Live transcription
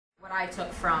What I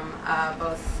took from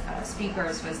both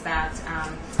speakers was that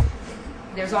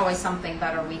there's always something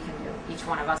better we can do, each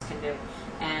one of us can do.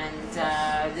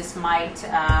 And this might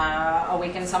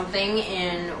awaken something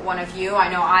in one of you. I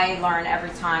know I learn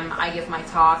every time I give my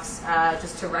talks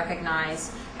just to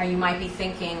recognize how you might be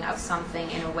thinking of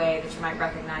something in a way that you might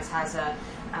recognize has a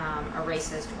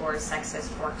racist or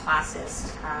sexist or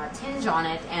classist tinge on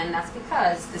it, and that's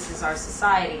because this is our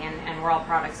society and we're all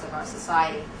products of our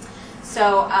society.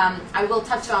 So I will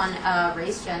touch on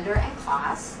race, gender, and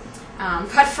class.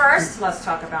 But first, let's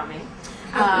talk about me.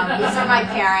 These are my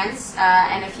parents,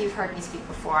 and if you've heard me speak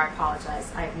before, I apologize.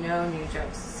 I have no new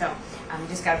jokes, so you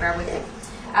just got to bear with me.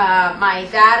 My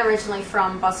dad originally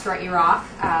from Basra, Iraq,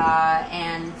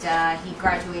 and he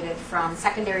graduated from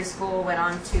secondary school, went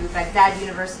on to Baghdad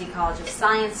University College of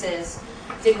Sciences,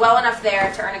 did well enough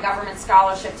there to earn a government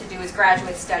scholarship to do his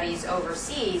graduate studies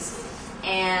overseas,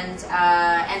 and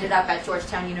ended up at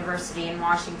Georgetown University in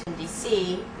Washington,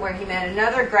 D.C., where he met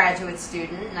another graduate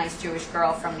student, a nice Jewish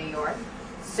girl from New York.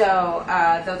 So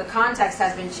though the context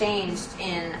has been changed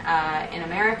in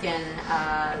American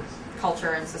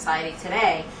culture and society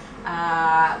today,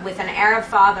 with an Arab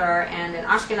father and an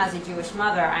Ashkenazi Jewish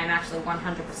mother, I'm actually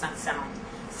 100% Semite.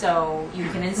 So you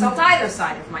can insult either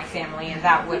side of my family, and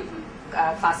that would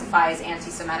classify as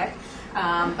anti-Semitic.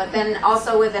 But then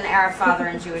also with an Arab father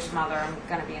and Jewish mother, I'm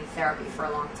going to be in therapy for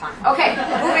a long time. Okay,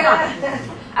 moving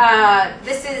on.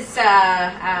 This is,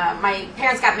 my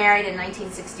parents got married in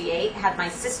 1968, had my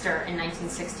sister in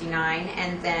 1969,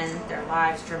 and then their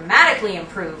lives dramatically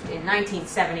improved in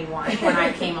 1971 when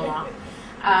I came along.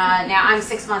 Now I'm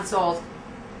 6 months old.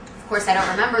 Of course, I don't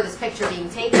remember this picture being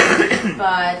taken,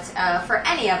 but for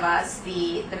any of us,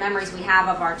 the memories we have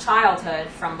of our childhood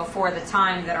from before the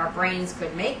time that our brains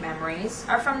could make memories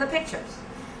are from the pictures.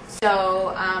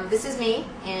 So this is me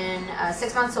in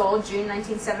 6 months old, June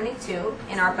 1972,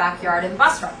 in our backyard in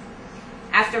Basra.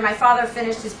 After my father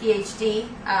finished his PhD,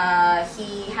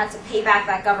 he had to pay back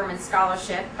that government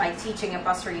scholarship by teaching at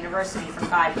Basra University for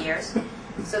 5 years.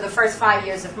 So the first 5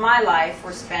 years of my life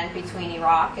were spent between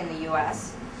Iraq and the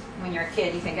U.S. When you're a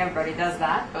kid, you think everybody does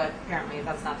that, but apparently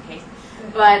that's not the case.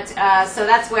 But so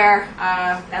that's where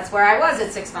I was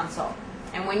at 6 months old.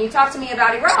 And when you talk to me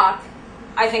about Iraq,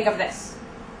 I think of this.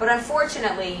 But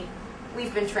unfortunately,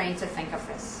 we've been trained to think of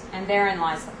this, and therein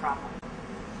lies the problem.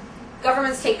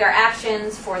 Governments take their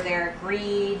actions for their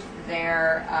greed,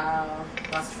 their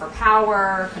lust for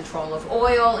power, control of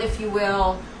oil, if you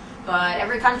will. But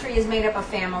every country is made up of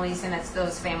families, and it's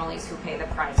those families who pay the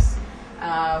price.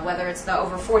 Whether it's the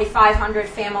over 4,500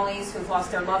 families who've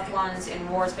lost their loved ones in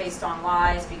wars based on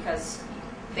lies, because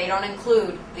they don't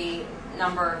include the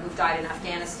number who've died in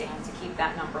Afghanistan to keep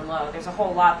that number low. There's a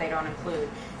whole lot they don't include.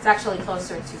 It's actually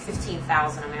closer to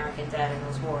 15,000 American dead in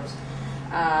those wars.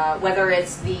 Whether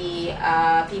it's the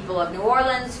people of New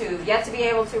Orleans who've yet to be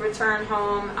able to return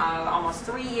home almost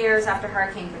 3 years after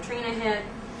Hurricane Katrina hit.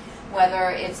 Whether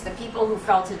it's the people who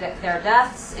fell to their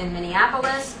deaths in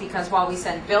Minneapolis, because while we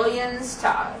send billions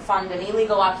to fund an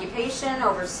illegal occupation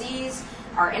overseas,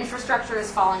 our infrastructure is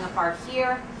falling apart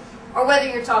here. Or whether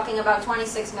you're talking about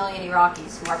 26 million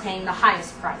Iraqis who are paying the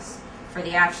highest price for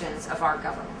the actions of our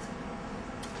government.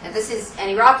 And this is an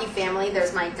Iraqi family.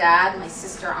 There's my dad, my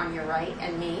sister on your right,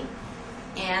 and me.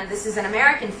 And this is an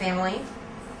American family.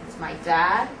 It's my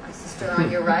dad, my sister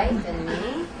on your right, and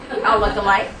me. I'll look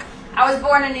alike. I was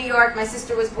born in New York, my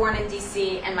sister was born in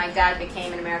D.C., and my dad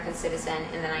became an American citizen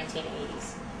in the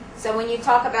 1980s. So when you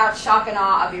talk about shock and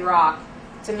awe of Iraq,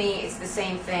 to me it's the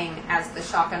same thing as the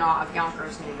shock and awe of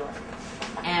Yonkers, New York.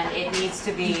 And it needs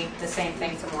to be the same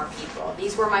thing to more people.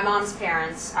 These were my mom's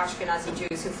parents, Ashkenazi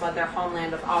Jews, who fled their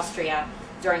homeland of Austria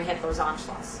during Hitler's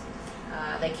Anschluss.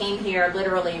 They came here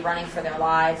literally running for their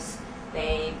lives.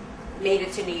 They made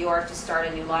it to New York to start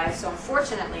a new life. So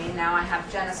unfortunately, now I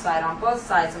have genocide on both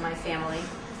sides of my family,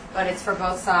 but it's for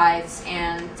both sides,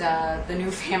 and the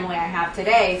new family I have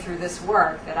today through this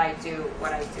work that I do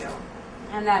what I do.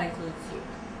 And that includes you.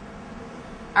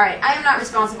 All right, I am not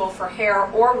responsible for hair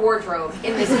or wardrobe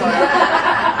in this photo.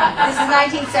 This is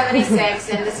 1976,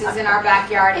 and this is in our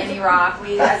backyard in Iraq.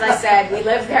 As I said, we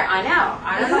lived there. I know.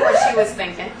 I don't know what she was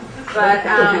thinking. But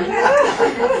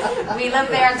we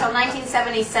lived there until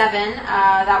 1977.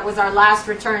 That was our last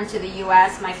return to the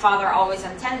U.S. My father always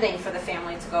intending for the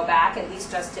family to go back, at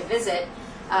least just to visit.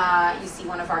 You see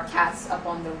one of our cats up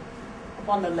on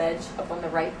the ledge, up on the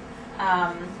right.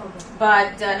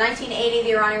 But 1980,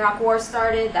 the Iran-Iraq War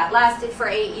started. That lasted for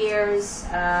 8 years.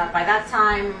 By that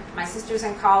time, my sister's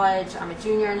in college. I'm a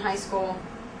junior in high school.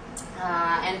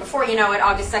 And before you know it,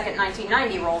 August 2nd,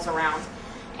 1990 rolls around,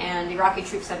 and Iraqi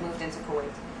troops had moved into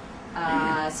Kuwait.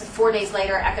 So 4 days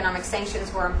later, economic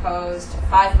sanctions were imposed.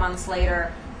 5 months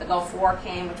later, the Gulf War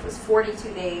came, which was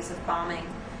 42 days of bombing.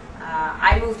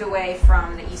 I moved away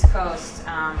from the East Coast.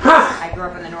 I grew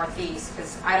up in the Northeast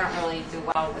because I don't really do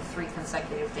well with 3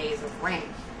 consecutive days of rain.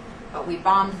 But we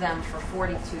bombed them for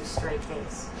 42 straight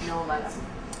days, no let up.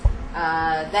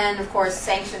 Then, of course,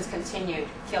 sanctions continued,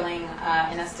 killing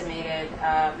an estimated,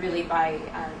 really by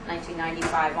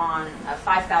 1995 on,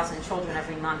 5,000 children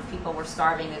every month. People were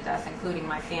starving to death, including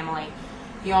my family.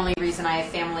 The only reason I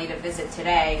have family to visit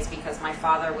today is because my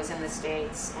father was in the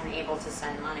States and able to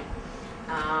send money.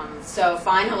 So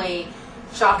finally,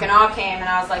 shock and awe came, and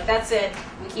I was like, that's it.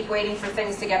 We keep waiting for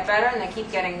things to get better, and they keep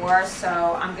getting worse,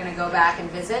 so I'm going to go back and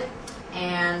visit.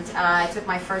 And I took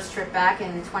my first trip back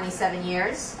in 27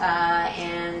 years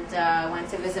and went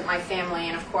to visit my family,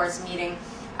 and of course meeting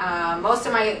most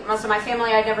of my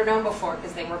family I'd never known before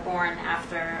because they were born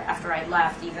after I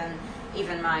left,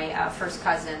 even my first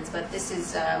cousins. But this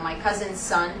is my cousin's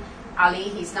son, Ali.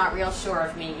 He's not real sure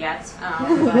of me yet,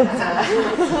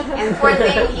 and poor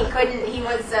thing, he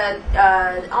was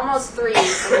almost 3 in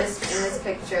this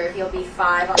picture. He'll be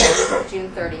 5 on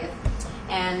June 30th.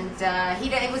 And he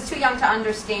was too young to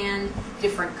understand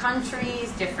different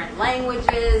countries, different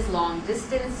languages, long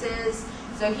distances.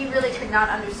 So he really could not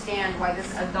understand why this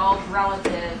adult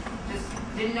relative just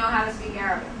didn't know how to speak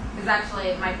Arabic. Because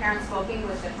actually, my parents spoke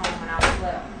English at home when I was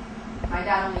little. My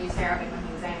dad only used Arabic when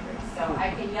he was angry. So I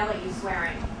can yell at you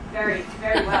swearing very,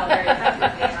 very well, very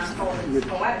effectively, and I'm told it's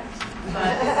poetic.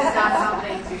 But this is not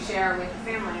something to share with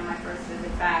the family on my first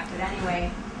visit back. But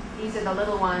anyway, these are the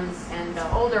little ones, and the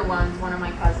older ones, one of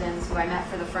my cousins who I met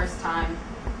for the first time,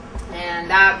 and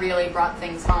that really brought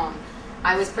things home.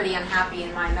 I was pretty unhappy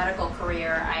in my medical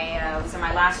career. I was in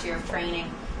my last year of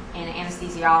training in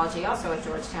anesthesiology, also at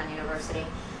Georgetown University,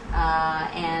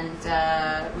 and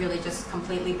really just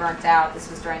completely burnt out. This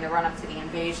was during the run-up to the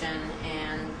invasion,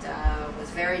 and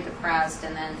was very depressed,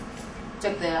 and then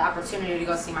took the opportunity to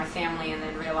go see my family, and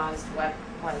then realized what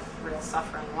real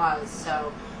suffering was.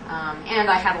 So. And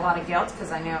I had a lot of guilt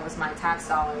because I knew it was my tax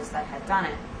dollars that had done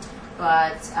it.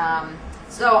 But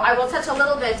so I will touch a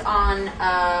little bit on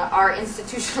our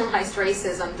institutionalized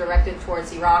racism directed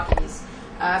towards Iraqis.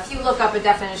 If you look up a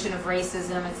definition of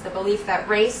racism, it's the belief that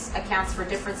race accounts for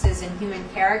differences in human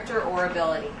character or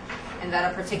ability, and that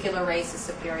a particular race is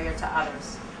superior to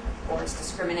others, or it's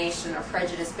discrimination or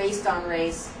prejudice based on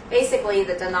race, basically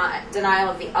the denial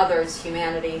of the other's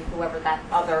humanity, whoever that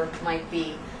other might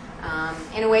be.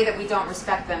 In a way that we don't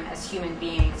respect them as human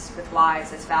beings with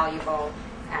lives as valuable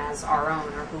as our own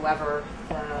or whoever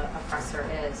the oppressor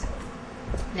is.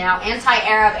 Now,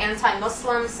 anti-Arab,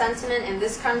 anti-Muslim sentiment in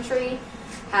this country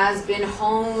has been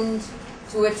honed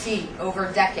to a T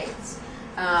over decades.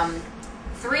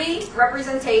 3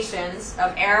 representations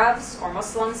of Arabs or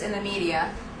Muslims in the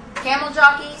media: camel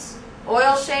jockeys,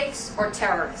 oil sheikhs, or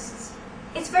terrorists.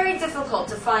 It's very difficult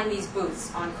to find these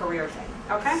booths on career day.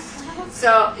 Okay?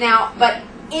 So now, but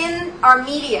in our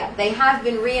media, they have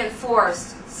been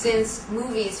reinforced since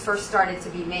movies first started to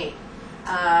be made.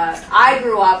 I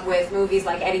grew up with movies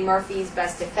like Eddie Murphy's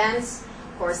Best Defense.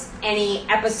 Of course, any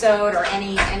episode or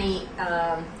any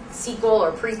sequel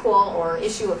or prequel or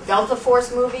issue of Delta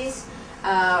Force movies.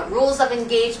 Rules of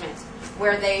Engagement,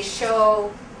 where they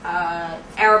show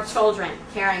Arab children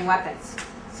carrying weapons.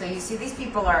 So you see, these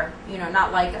people are,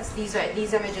 not like us. These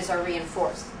images are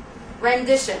reinforced.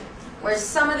 Rendition, where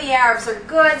some of the Arabs are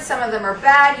good, some of them are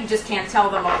bad, you just can't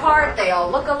tell them apart, they all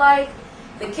look alike.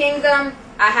 The Kingdom,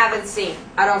 I haven't seen.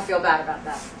 I don't feel bad about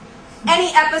that.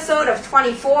 Any episode of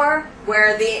 24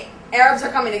 where the Arabs are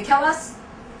coming to kill us?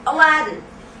 Aladdin.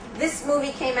 This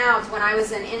movie came out when I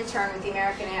was an intern with the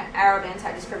American Arab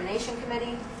Anti-Discrimination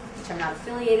Committee, which I'm not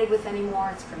affiliated with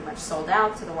anymore. It's pretty much sold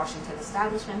out to the Washington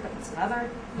establishment, but it's another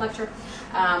lecture.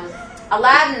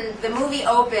 Aladdin, the movie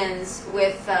opens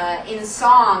with, in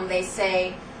song, they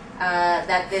say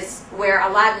that where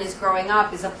Aladdin is growing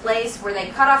up is a place where they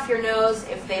cut off your nose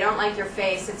if they don't like your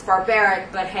face. It's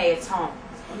barbaric, but hey, it's home.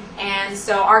 And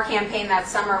so our campaign that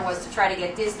summer was to try to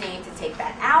get Disney to take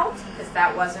that out, because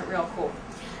that wasn't real cool.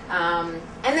 And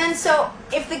then so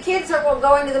if the kids are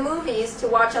going to the movies to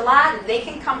watch Aladdin, they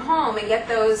can come home and get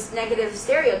those negative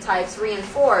stereotypes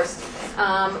reinforced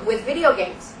with video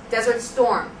games. Desert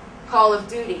Storm, Call of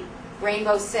Duty,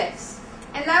 Rainbow Six.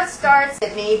 And that starts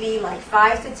at maybe like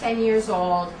 5 to 10 years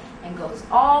old and goes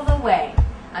all the way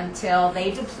until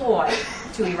they deploy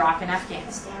to Iraq and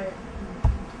Afghanistan.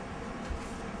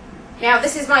 Now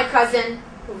this is my cousin,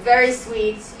 very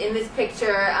sweet. In this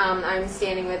picture, I'm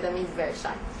standing with him. He's very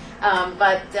shy.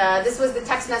 This was the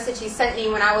text message he sent me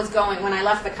when I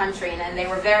left the country, and they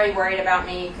were very worried about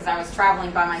me because I was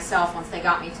traveling by myself once they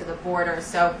got me to the border.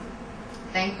 So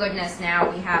thank goodness now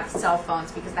we have cell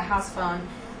phones, because the house phone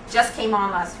just came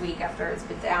on last week after it's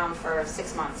been down for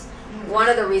 6 months. One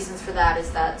of the reasons for that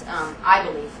is that I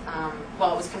believe,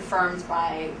 well, it was confirmed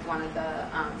by one of the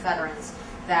veterans,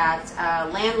 that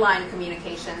landline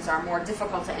communications are more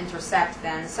difficult to intercept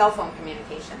than cell phone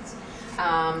communications.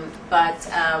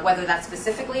 Whether that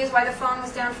specifically is why the phone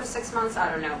was down for 6 months, I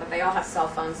don't know. But they all have cell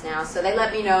phones now. So they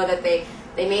let me know that they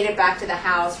made it back to the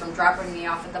house from dropping me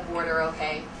off at the border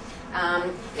okay.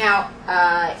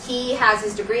 He has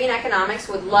his degree in economics,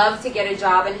 would love to get a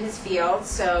job in his field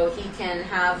so he can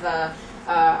have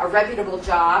a reputable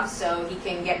job, so he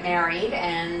can get married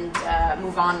and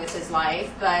move on with his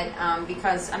life. But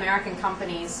because American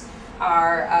companies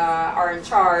are in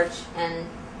charge, and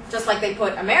just like they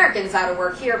put Americans out of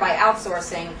work here by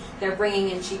outsourcing, they're bringing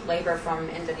in cheap labor from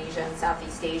Indonesia and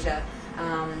Southeast Asia,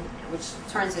 which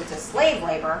turns into slave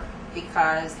labor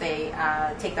because they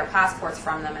take their passports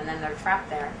from them and then they're trapped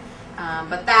there.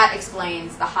 But that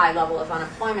explains the high level of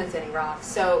unemployment in Iraq.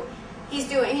 So he's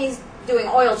doing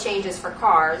oil changes for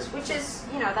cars, which is,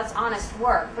 that's honest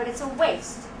work, but it's a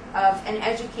waste of an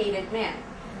educated man.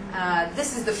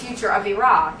 This is the future of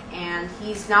Iraq, and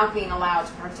he's not being allowed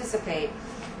to participate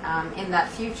in that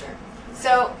future.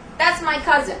 So that's my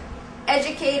cousin.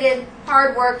 Educated,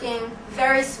 hardworking,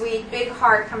 very sweet, big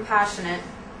heart, compassionate.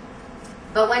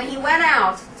 But when he went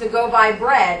out to go buy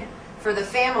bread for the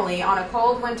family on a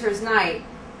cold winter's night,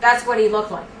 that's what he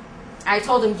looked like. I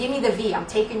told him, give me the V, I'm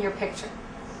taking your picture.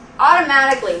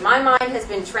 Automatically, my mind has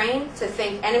been trained to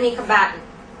think enemy combatant,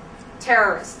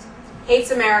 terrorist,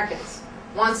 hates Americans,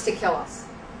 wants to kill us.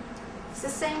 It's the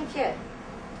same kid.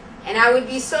 And I would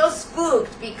be so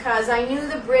spooked because I knew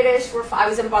the British were, I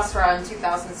was in Basra in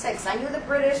 2006, I knew the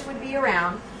British would be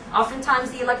around.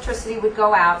 Oftentimes the electricity would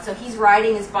go out, so he's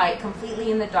riding his bike completely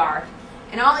in the dark.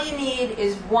 And all you need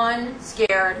is one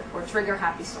scared or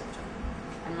trigger-happy soldier.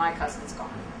 And my cousin's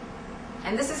gone.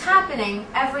 And this is happening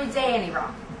every day in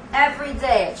Iraq. Every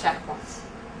day at checkpoints.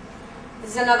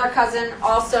 This is another cousin,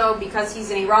 also because he's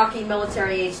an Iraqi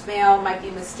military-aged male, might be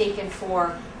mistaken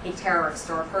for a terrorist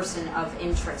or a person of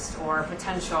interest or a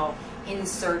potential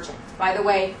insurgent. By the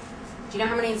way, do you know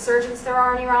how many insurgents there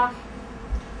are in Iraq?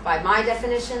 By my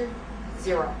definition,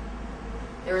 0.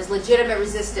 There is legitimate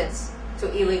resistance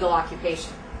to illegal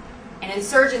occupation. And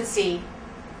insurgency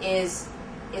has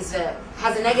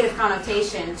a negative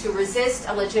connotation to resist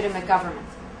a legitimate government.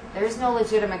 There is no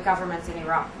legitimate government in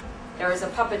Iraq. There is a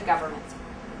puppet government.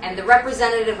 And the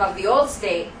representative of the old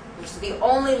state, which is the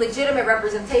only legitimate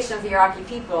representation of the Iraqi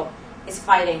people, is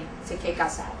fighting to kick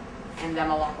us out, and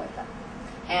them along with them.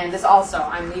 And this also,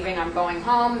 I'm leaving, I'm going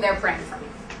home, they're praying for me.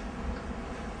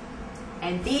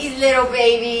 And these little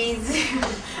babies,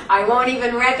 I won't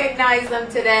even recognize them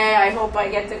today. I hope I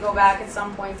get to go back at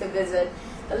some point to visit.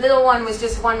 The little one was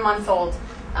just 1 month old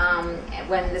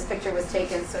when this picture was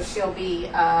taken, so she'll be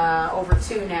over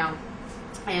 2 now.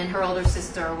 And her older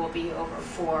sister will be over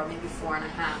 4, maybe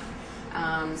 4.5.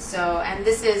 And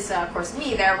this is, of course,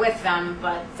 me there with them,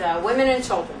 but women and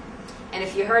children. And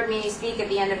if you heard me speak at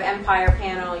the end of Empire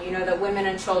panel, you know that women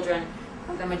and children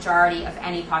are the majority of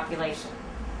any population.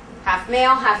 Half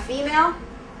male, half female.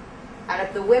 Out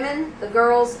of the women, the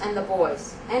girls, and the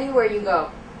boys. Anywhere you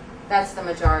go, that's the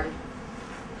majority.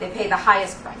 They pay the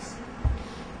highest price.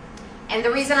 And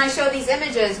the reason I show these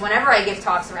images whenever I give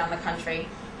talks around the country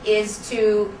is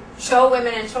to show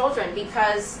women and children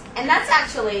because, and that's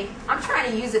actually, I'm trying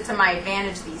to use it to my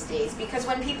advantage these days, because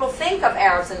when people think of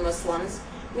Arabs and Muslims,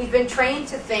 we've been trained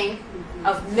to think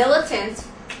of militant,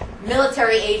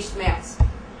 military-aged males.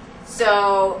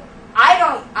 So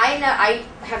I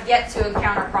have yet to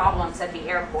encounter problems at the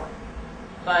airport,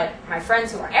 but my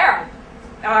friends who are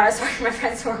my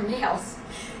friends who are males,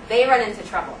 they run into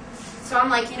trouble. So I'm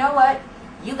like, you know what?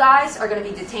 You guys are going to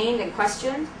be detained and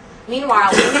questioned. Meanwhile,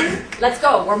 women, let's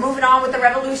go. We're moving on with the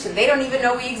revolution. They don't even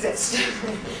know we exist.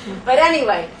 But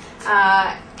anyway,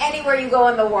 anywhere you go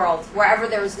in the world, wherever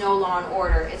there is no law and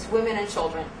order, it's women and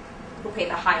children who pay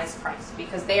the highest price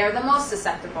because they are the most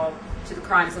susceptible to the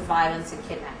crimes of violence and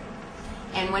kidnapping.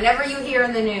 And whenever you hear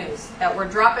in the news that we're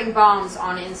dropping bombs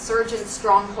on insurgent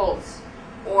strongholds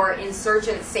or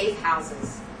insurgent safe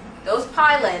houses, those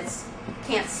pilots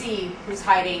can't see who's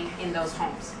hiding in those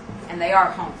homes. And they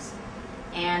are homes.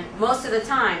 And most of the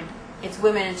time, it's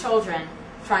women and children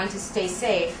trying to stay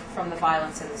safe from the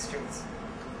violence in the streets.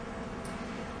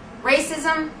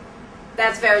 Racism,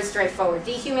 that's very straightforward.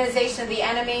 Dehumanization of the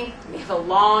enemy, we have a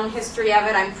long history of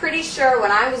it. I'm pretty sure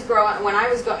when I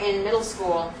was in middle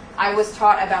school, I was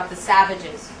taught about the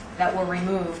savages that were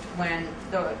removed when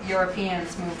the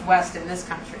Europeans moved west in this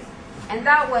country. And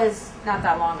that was not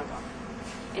that long ago.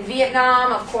 In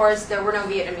Vietnam, of course, there were no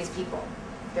Vietnamese people.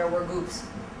 There were groups.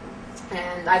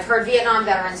 And I've heard Vietnam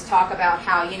veterans talk about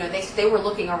how, you know, they were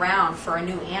looking around for a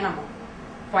new animal,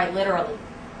 quite literally.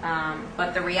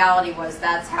 But the reality was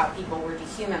that's how people were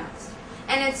dehumanized.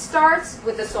 And it starts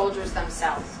with the soldiers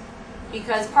themselves,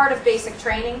 because part of basic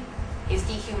training is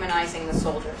dehumanizing the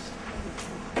soldiers.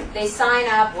 They sign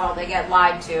up, well, they get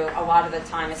lied to a lot of the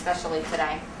time, especially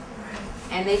today.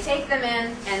 And they take them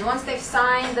in, and once they've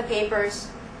signed the papers,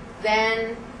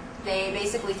 then they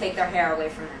basically take their hair away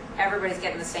from them. Everybody's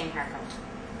getting the same haircut.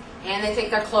 And they take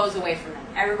their clothes away from them.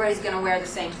 Everybody's going to wear the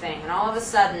same thing. And all of a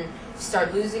sudden, you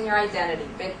start losing your identity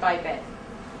bit by bit.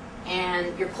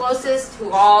 And your closest,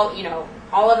 who all, you know,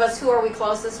 all of us, who are we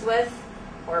closest with,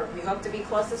 or we hope to be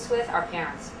closest with? Our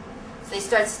parents. So they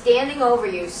start standing over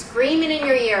you, screaming in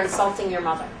your ear, insulting your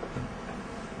mother.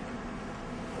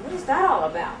 What is that all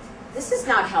about? This is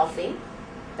not healthy.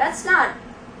 That's not,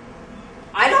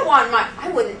 I don't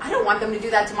want them to do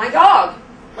that to my dog,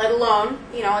 let alone,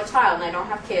 you know, a child. And I don't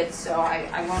have kids, so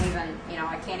I won't even, you know,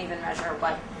 I can't even measure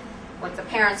what the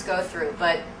parents go through.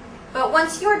 But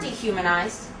once you're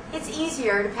dehumanized, it's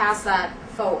easier to pass that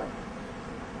forward.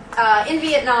 In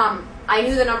Vietnam, I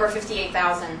knew the number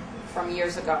 58,000 from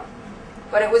years ago.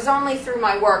 But it was only through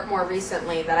my work more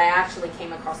recently that I actually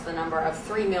came across the number of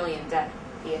 3 million dead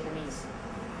Vietnamese.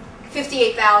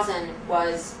 58,000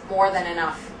 was more than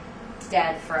enough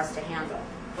dead for us to handle,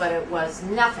 but it was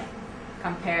nothing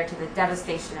compared to the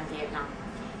devastation of Vietnam.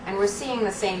 And we're seeing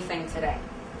the same thing today.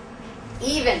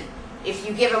 Even if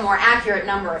you give a more accurate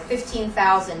number of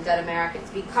 15,000 dead Americans,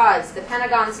 because the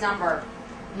Pentagon's number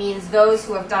means those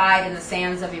who have died in the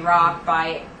sands of Iraq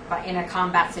in a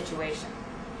combat situation.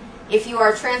 If you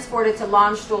are transported to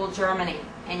Landstuhl, Germany,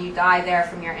 and you die there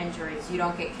from your injuries, you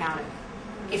don't get counted.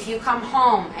 If you come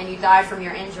home and you die from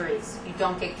your injuries, you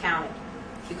don't get counted.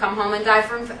 If you come home and die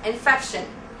from infection,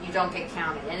 you don't get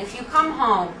counted. And if you come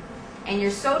home and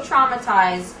you're so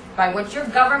traumatized by what your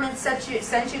government sent you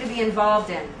to be involved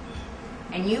in,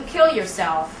 and you kill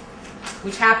yourself,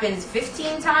 which happens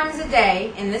 15 times a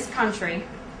day in this country,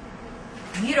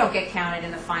 you don't get counted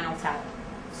in the final tally.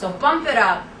 So bump it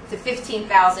up to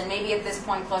 15,000, maybe at this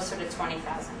point closer to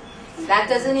 20,000. That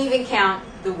doesn't even count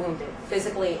the wounded,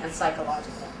 physically and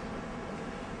psychologically.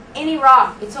 In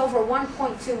Iraq, it's over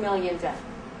 1.2 million dead.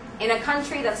 In a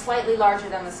country that's slightly larger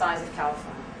than the size of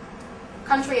California. A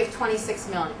country of 26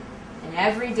 million. And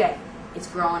every day, it's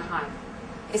growing higher.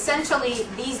 Essentially,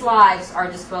 these lives are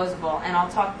disposable, and I'll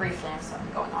talk briefly, I'm sorry,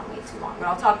 I'm going on way too long, but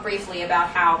I'll talk briefly about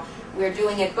how we're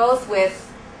doing it both with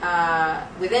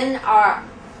within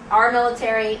our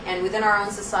military and within our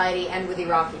own society and with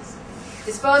Iraqis.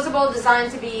 Disposable,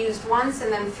 designed to be used once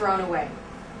and then thrown away.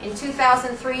 In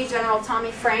 2003, General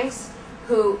Tommy Franks,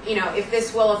 who, you know, if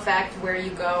this will affect where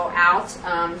you go out,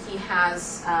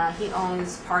 he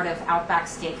owns part of Outback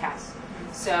Steakhouse.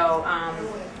 So,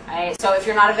 so if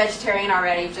you're not a vegetarian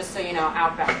already, just so you know,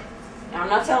 Outback. Now, I'm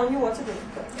not telling you what to do.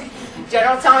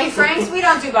 General Tommy Franks, we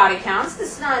don't do body counts.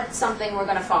 This is not something we're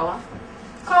going to follow.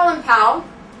 Colin Powell,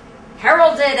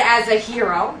 heralded as a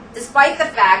hero, despite the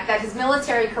fact that his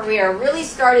military career really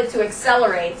started to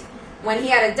accelerate when he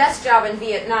had a desk job in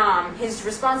Vietnam. His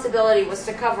responsibility was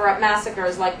to cover up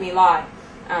massacres like My Lai.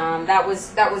 That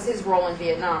was his role in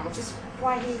Vietnam, which is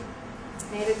why he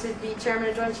made it to be chairman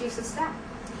of Joint Chiefs of Staff.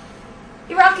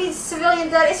 Iraqi civilian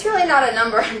debt is really not a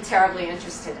number I'm terribly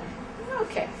interested in.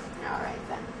 Okay, all right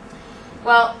then.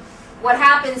 Well, what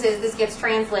happens is this gets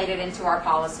translated into our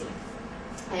policy.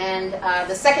 And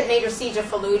the second major siege of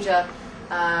Fallujah,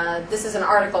 this is an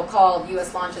article called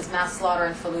U.S. Launches Mass Slaughter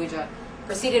in Fallujah,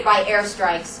 preceded by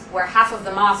airstrikes where half of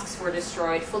the mosques were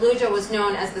destroyed. Fallujah was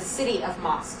known as the city of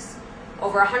mosques.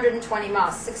 Over 120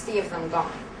 mosques, 60 of them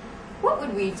gone. What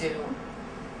would we do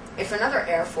if another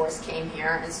Air Force came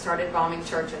here and started bombing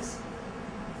churches?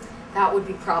 That would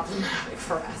be problematic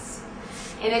for us.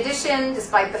 In addition,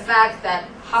 despite the fact that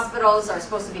hospitals are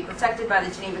supposed to be protected by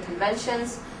the Geneva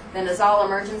Conventions, the Nazal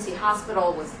Emergency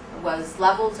Hospital was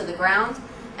leveled to the ground,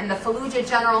 and the Fallujah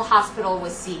General Hospital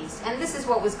was seized. And this is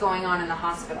what was going on in the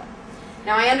hospital.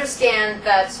 Now, I understand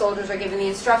that soldiers are given the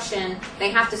instruction they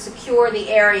have to secure the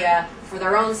area for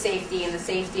their own safety and the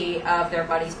safety of their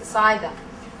buddies beside them,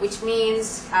 which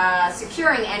means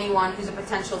securing anyone who's a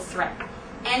potential threat,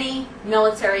 any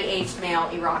military-aged male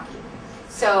Iraqi.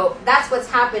 So that's what's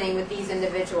happening with these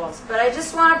individuals. But I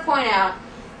just want to point out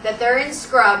that they're in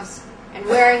scrubs and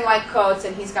wearing white coats,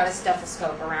 and he's got a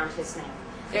stethoscope around his neck.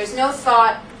 There's no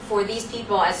thought for these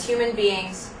people as human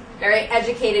beings very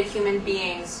educated human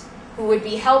beings who would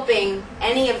be helping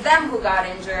any of them who got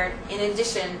injured in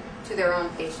addition to their own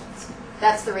patients.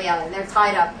 That's the reality. They're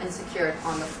tied up and secured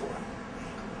on the floor.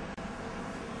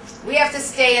 We have to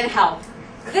stay and help.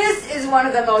 This is one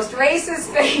of the most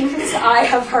racist things I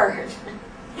have heard.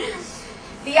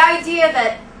 The idea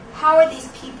that how are these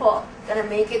people going to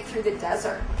make it through the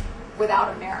desert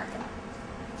without America?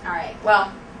 All right,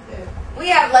 well, we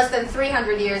have less than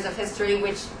 300 years of history,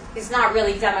 which is not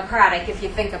really democratic if you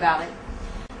think about it.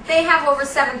 They have over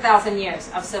 7,000 years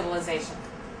of civilization.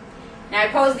 Now, I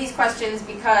pose these questions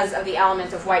because of the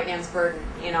element of white man's burden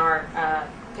in our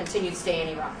continued stay in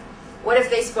Iraq. What if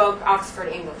they spoke Oxford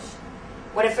English?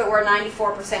 What if it were a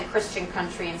 94% Christian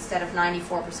country instead of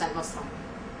 94% Muslim?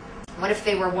 What if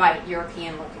they were white,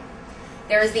 European looking?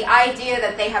 There is the idea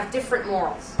that they have different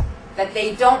morals, that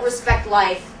they don't respect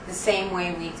life the same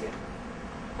way we do.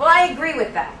 Well, I agree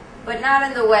with that, but not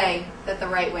in the way that the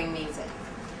right wing means it.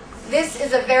 This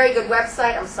is a very good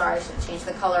website. I'm sorry, I should have changed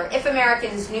the color.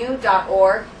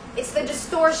 ifamericans.org. It's the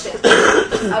distortion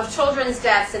of children's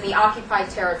deaths in the occupied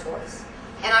territories.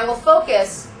 And I will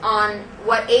focus on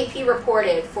what AP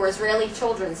reported for Israeli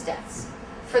children's deaths.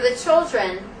 For the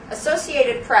children,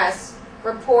 Associated Press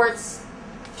reports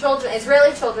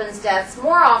Israeli children's deaths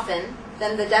more often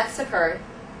than the deaths occurred,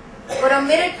 but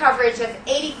omitted coverage of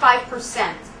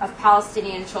 85% of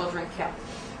Palestinian children killed.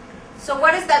 So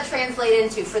what does that translate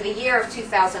into for the year of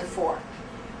 2004?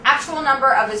 Actual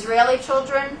number of Israeli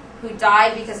children who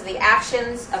died because of the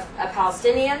actions of a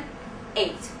Palestinian,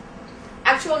 8.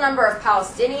 Actual number of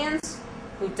Palestinians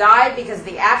who died because of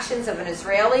the actions of an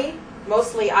Israeli,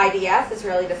 mostly IDF,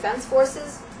 Israeli Defense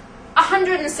Forces,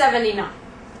 179.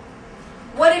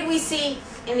 What did we see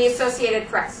in the Associated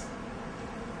Press?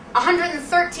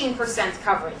 113%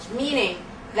 coverage, meaning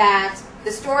that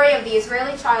the story of the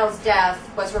Israeli child's death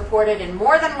was reported in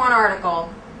more than one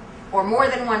article or more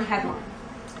than one headline.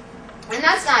 And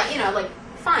that's not, like,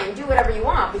 fine, do whatever you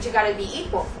want, but you got to be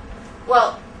equal.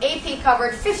 Well, AP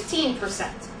covered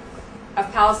 15%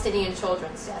 of Palestinian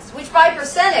children's deaths, which by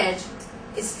percentage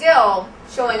is still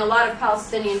showing a lot of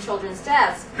Palestinian children's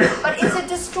deaths, but it's a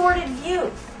distorted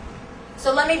view.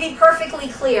 So let me be perfectly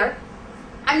clear.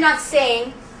 I'm not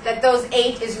saying that those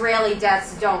 8 Israeli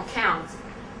deaths don't count.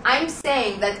 I'm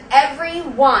saying that every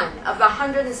one of the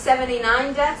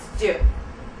 179 deaths do.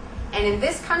 And in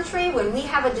this country, when we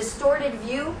have a distorted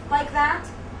view like that,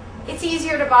 it's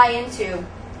easier to buy into.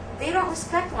 They don't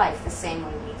respect life the same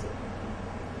way we do.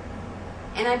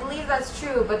 And I believe that's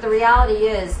true, but the reality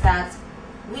is that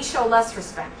we show less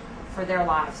respect for their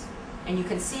lives. And you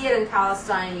can see it in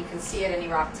Palestine, and you can see it in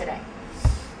Iraq today.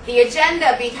 The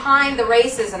agenda behind the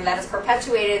racism that is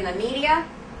perpetuated in the media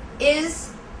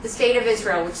is the State of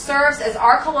Israel, which serves as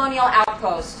our colonial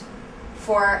outpost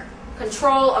for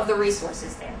control of the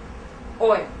resources there.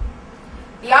 Oil.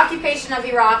 The occupation of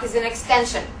Iraq is an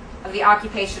extension of the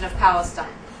occupation of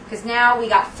Palestine, because now we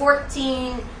got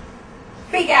 14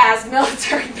 big-ass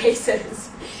military bases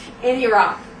in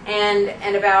Iraq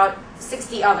and about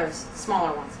 60 others,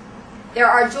 smaller ones. There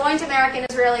are joint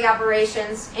American-Israeli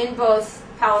operations in both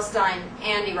Palestine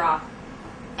and Iraq.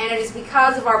 And it is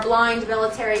because of our blind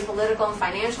military, political, and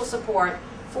financial support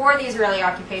for the Israeli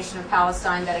occupation of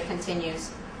Palestine that it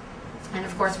continues. And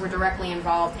of course, we're directly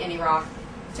involved in Iraq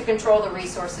to control the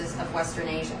resources of Western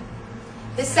Asia.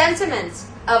 The sentiment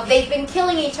of they've been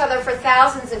killing each other for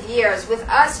thousands of years, with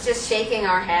us just shaking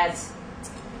our heads.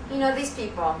 These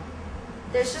people,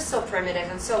 they're just so primitive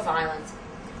and so violent.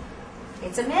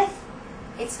 It's a myth.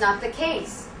 It's not the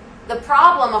case. The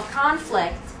problem of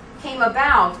conflict came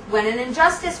about when an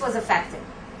injustice was affected.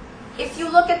 If you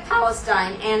look at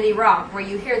Palestine and Iraq, where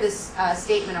you hear this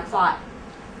statement apply,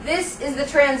 this is the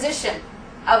transition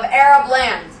of Arab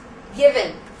land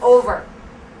given over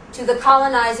to the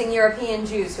colonizing European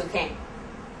Jews who came.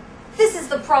 This is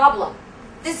the problem.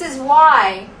 This is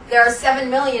why there are 7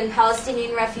 million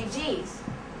Palestinian refugees.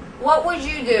 What would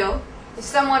you do if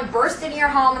someone burst into your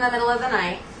home in the middle of the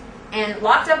night and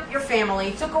locked up your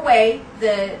family, took away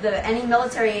any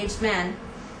military-aged men,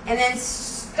 and then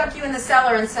stuck you in the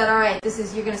cellar and said, all right,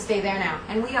 you're going to stay there now,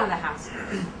 and we own the house?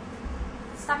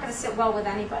 It's not going to sit well with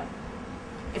anybody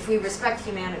if we respect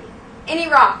humanity. In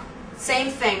Iraq, same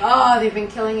thing. Oh, they've been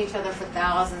killing each other for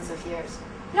thousands of years.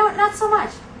 No, not so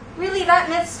much. Really, that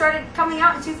myth started coming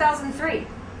out in 2003.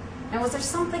 Now, was there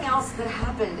something else that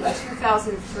happened in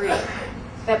 2003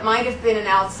 that might have been an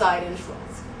outside influence?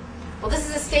 Well, this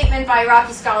is a statement by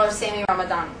Iraqi scholar Sami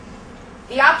Ramadani.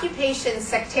 The occupation's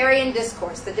sectarian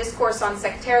discourse, the discourse on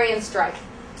sectarian strife,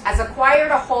 has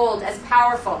acquired a hold as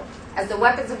powerful as the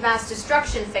weapons of mass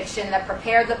destruction fiction that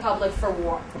prepared the public for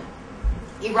war.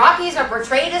 Iraqis are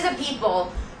portrayed as a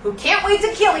people who can't wait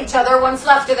to kill each other once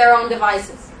left to their own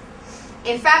devices.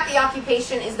 In fact, the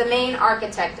occupation is the main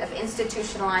architect of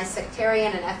institutionalized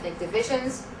sectarian and ethnic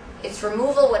divisions. Its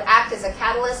removal would act as a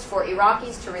catalyst for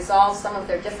Iraqis to resolve some of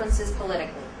their differences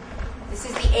politically. This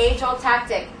is the age-old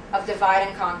tactic of divide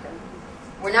and conquer.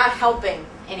 We're not helping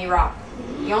in Iraq.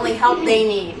 The only help they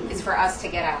need is for us to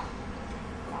get out.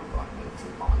 I'm going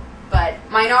too long. But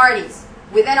minorities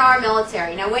within our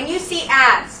military. Now, when you see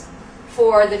ads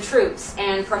for the troops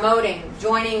and promoting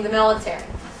joining the military,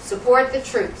 support the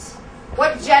troops,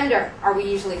 what gender are we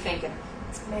usually thinking?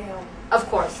 Male. Of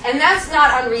course. And that's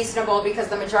not unreasonable because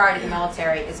the majority of the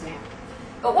military is male.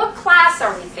 But what class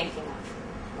are we thinking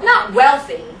of? Not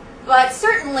wealthy, but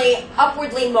certainly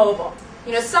upwardly mobile.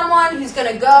 You know, someone who's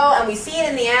going to go, and we see it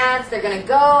in the ads, they're going to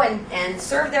go and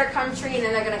serve their country, and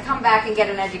then they're going to come back and get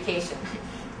an education.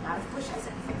 Not if Bush has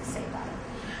anything to say about it.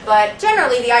 But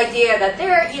generally the idea that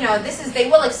they're, you know, they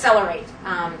will accelerate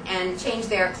and change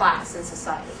their class in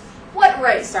society. What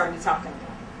race are we talking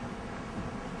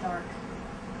about? Dark.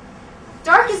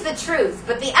 Dark is the truth,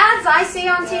 but the ads I see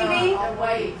on TV, They're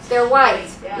white. they're white.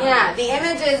 Yeah. The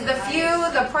image is the few,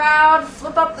 the proud,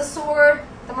 flip up the sword.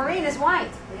 The Marine is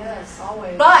white. Yes,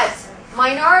 always. But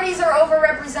minorities are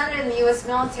overrepresented in the U.S.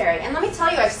 military. And let me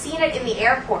tell you, I've seen it in the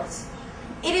airports.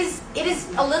 It is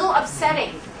a little upsetting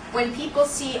when people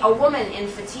see a woman in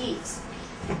fatigues,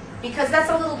 because that's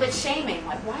a little bit shaming.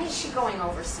 Like, why is she going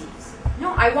overseas?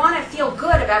 No, I want to feel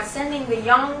good about sending the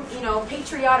young, you know,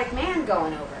 patriotic man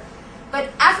going over. But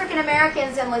African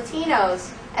Americans and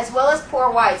Latinos, as well as poor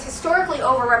whites, historically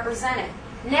overrepresented.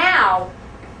 Now,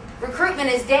 recruitment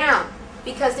is down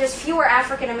because there's fewer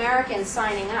African Americans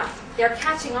signing up. They're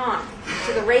catching on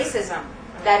to the racism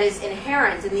that is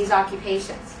inherent in these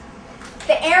occupations.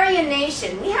 The Aryan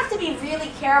nation, we have to be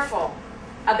really careful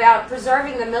about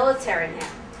preserving the military now,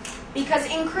 because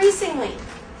increasingly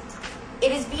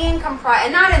it is being comprised,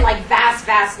 and not in like vast,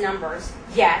 vast numbers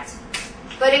yet,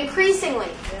 but increasingly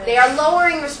they are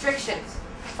lowering restrictions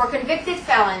for convicted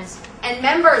felons and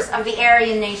members of the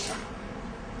Aryan nation.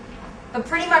 But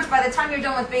pretty much by the time you're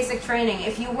done with basic training,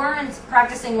 if you weren't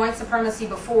practicing white supremacy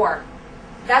before,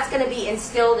 that's going to be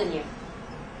instilled in you.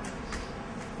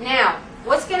 Now,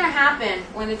 what's going to happen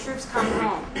when the troops come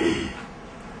home?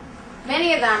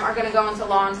 Many of them are going to go into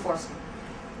law enforcement.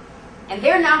 And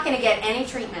they're not going to get any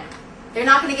treatment. They're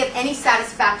not going to get any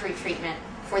satisfactory treatment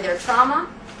for their trauma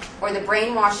or the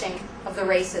brainwashing of the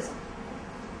racism.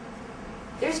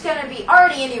 There's going to be,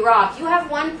 already in Iraq, you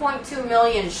have 1.2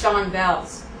 million Sean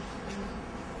Bells.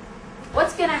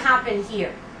 What's going to happen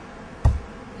here?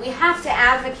 We have to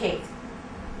advocate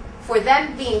for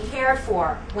them being cared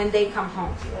for when they come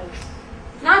home.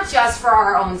 Not just for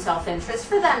our own self-interest,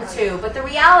 for them too, but the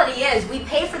reality is we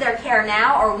pay for their care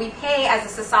now, or we pay as a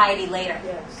society later.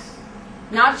 Yes.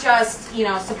 Not just, you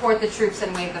know, support the troops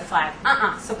and wave the flag.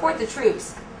 Support the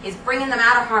troops is bringing them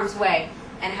out of harm's way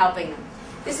and helping them.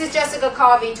 This is Jessica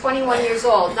Covey, 21 years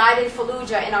old, died in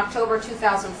Fallujah in October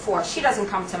 2004. She doesn't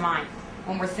come to mind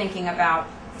when we're thinking about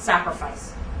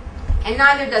sacrifice. And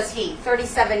neither does he,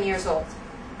 37 years old.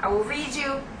 I will read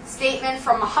you a statement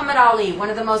from Muhammad Ali, one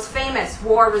of the most famous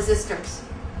war resistors,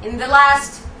 in the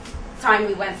last time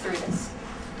we went through this.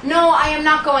 No, I am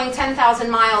not going 10,000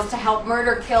 miles to help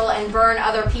murder, kill, and burn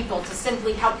other people to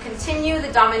simply help continue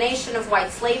the domination of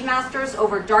white slave masters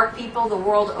over dark people the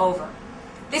world over.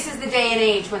 This is the day and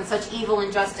age when such evil and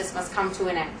injustice must come to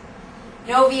an end.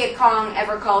 No Viet Cong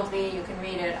ever called me. You can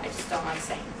read it. I just don't like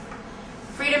saying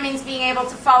it. Freedom means being able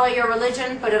to follow your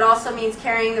religion, but it also means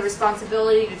carrying the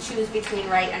responsibility to choose between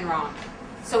right and wrong.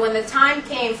 So when the time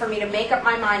came for me to make up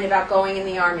my mind about going in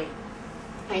the Army,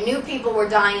 I knew people were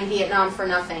dying in Vietnam for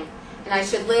nothing, and I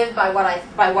should live by what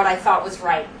I thought was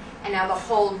right. And now the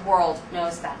whole world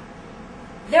knows that.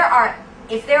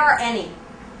 If there are any,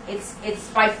 it's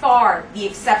by far the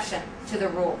exception to the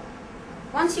rule.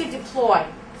 Once you deploy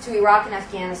to Iraq and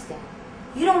Afghanistan,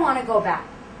 you don't want to go back.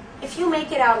 If you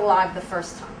make it out alive the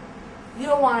first time, you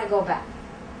don't want to go back.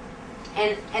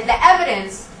 And the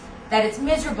evidence that it's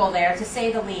miserable there, to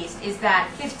say the least, is that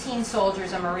 15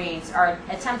 soldiers and Marines are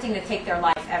attempting to take their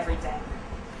life every day.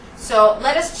 So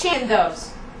let us champion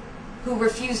those who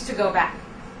refuse to go back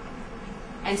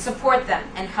and support them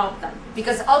and help them.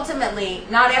 Because ultimately,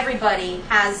 not everybody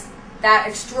has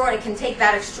that can take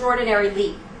that extraordinary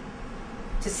leap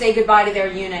to say goodbye to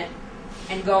their unit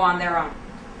and go on their own.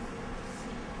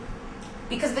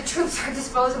 Because the troops are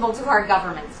disposable to our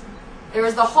government. There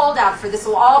is the holdout for this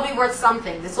will all be worth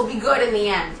something. This will be good in the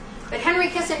end. But Henry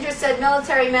Kissinger said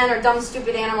military men are dumb,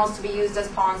 stupid animals to be used as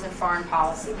pawns in foreign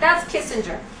policy. That's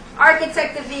Kissinger,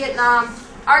 architect of Vietnam,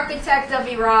 architect of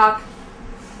Iraq,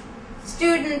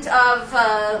 student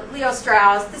of Leo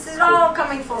Strauss. This is all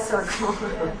coming full circle.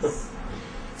 Yes.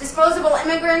 Disposable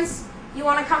immigrants, you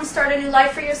want to come start a new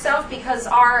life for yourself because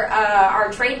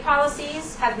our trade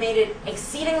policies have made it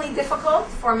exceedingly difficult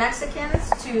for Mexicans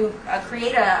to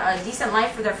create a decent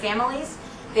life for their families.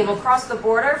 They will cross the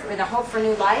border with a hope for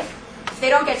new life. If they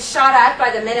don't get shot at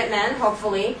by the Minutemen,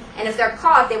 hopefully, and if they're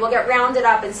caught, they will get rounded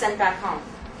up and sent back home.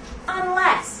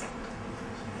 Unless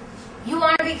you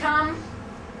want to become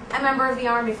a member of the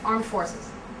armed forces.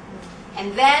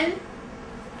 And then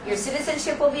your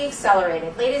citizenship will be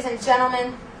accelerated. Ladies and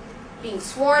gentlemen, being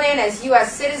sworn in as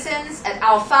U.S. citizens at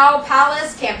Al Fao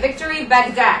Palace, Camp Victory,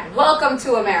 Baghdad. Welcome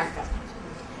to America.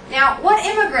 Now, what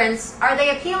immigrants are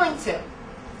they appealing to?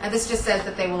 And this just says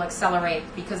that they will accelerate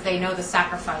because they know the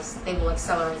sacrifice. They will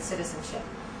accelerate citizenship.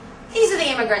 These are the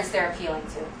immigrants they're appealing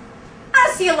to.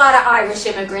 I see a lot of Irish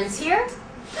immigrants here.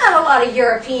 Not a lot of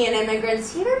European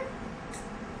immigrants here.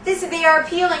 They are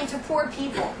appealing to poor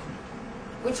people,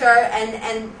 which are,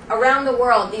 and around the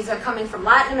world, these are coming from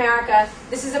Latin America.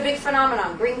 This is a big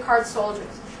phenomenon, green card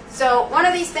soldiers. So one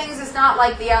of these things is not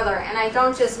like the other, and I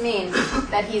don't just mean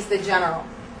that he's the general.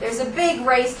 There's a big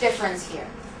race difference here.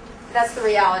 That's the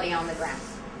reality on the ground.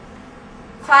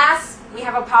 Class, we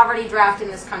have a poverty draft in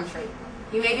this country.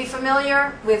 You may be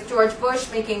familiar with George Bush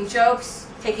making jokes,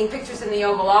 taking pictures in the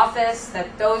Oval Office,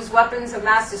 that those weapons of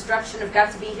mass destruction have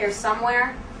got to be here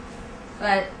somewhere.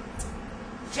 But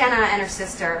Jenna and her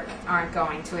sister aren't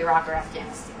going to Iraq or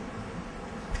Afghanistan.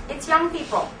 It's young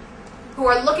people who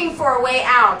are looking for a way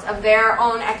out of their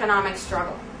own economic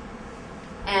struggle.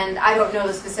 And I don't know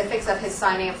the specifics of his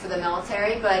signing up for the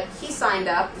military, but he signed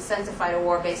up, was sent to fight a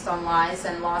war based on lies,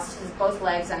 and lost both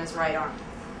legs and his right arm.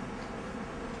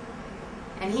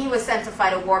 And he was sent to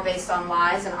fight a war based on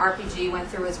lies, and RPG went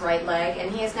through his right leg,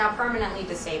 and he is now permanently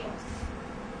disabled.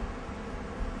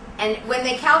 And when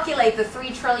they calculate the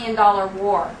 $3 trillion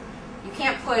war, you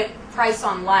can't put price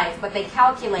on life, but they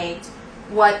calculate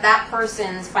what that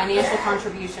person's financial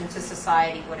contribution to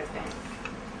society would have been.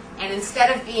 And instead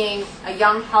of being a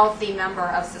young, healthy member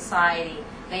of society,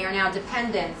 they are now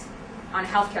dependent on a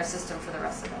healthcare system for the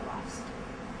rest of their lives.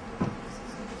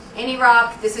 In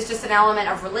Iraq, this is just an element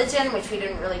of religion, which we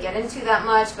didn't really get into that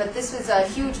much, but this is a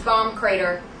huge bomb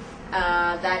crater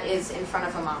that is in front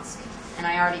of a mosque. And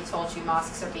I already told you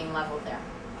mosques are being leveled there.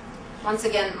 Once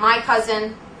again, my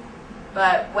cousin,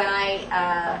 but when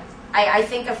I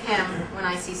think of him when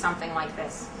I see something like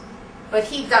this. But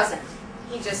he doesn't.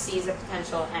 He just sees a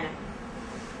potential enemy,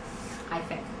 I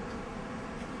think.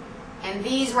 And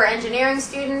these were engineering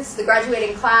students, the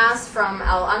graduating class from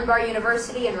Al-Anbar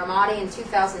University in Ramadi in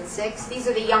 2006. These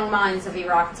are the young minds of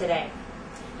Iraq today.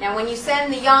 Now, when you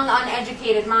send the young,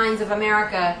 uneducated minds of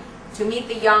America to meet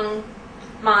the young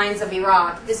minds of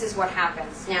Iraq, this is what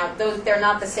happens. Now, they're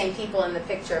not the same people in the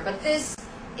picture, but this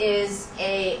is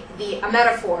a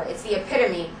metaphor. It's the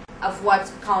epitome of what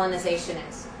colonization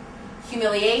is.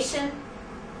 Humiliation.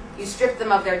 You strip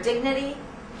them of their dignity,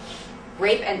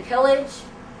 rape and pillage,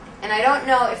 and I don't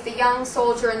know if the young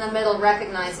soldier in the middle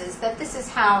recognizes that this is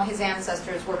how his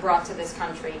ancestors were brought to this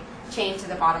country, chained to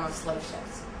the bottom of slave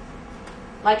ships.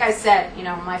 Like I said,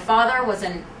 my father was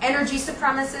an energy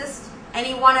supremacist.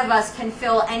 Any one of us can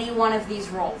fill any one of these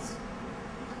roles.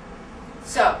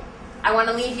 So, I want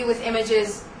to leave you with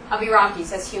images of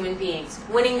Iraqis as human beings,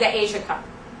 winning the Asia Cup.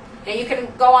 Now you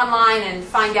can go online and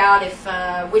find out if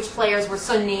which players were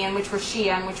Sunni and which were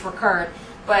Shia and which were Kurd,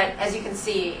 but as you can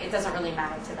see, it doesn't really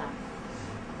matter to them.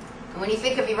 And when you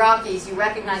think of Iraqis, you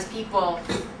recognize people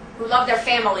who love their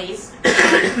families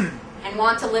and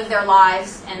want to live their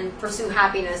lives and pursue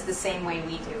happiness the same way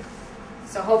we do.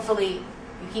 So hopefully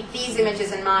you keep these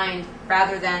images in mind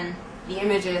rather than the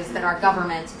images that our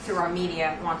government, through our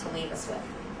media, want to leave us with.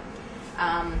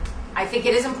 I think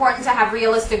it is important to have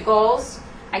realistic goals.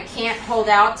 I can't hold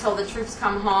out till the troops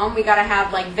come home. We got to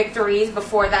have victories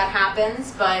before that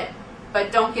happens, but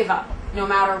don't give up, no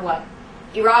matter what.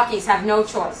 Iraqis have no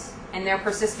choice, and they're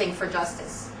persisting for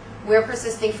justice. We're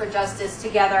persisting for justice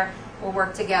together. We'll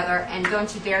work together, and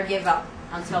don't you dare give up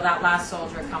until that last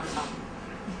soldier comes home.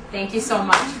 Thank you so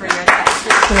much for your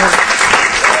attention.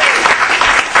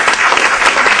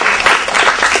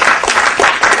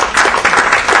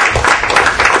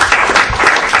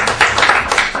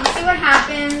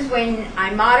 When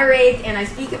I moderate and I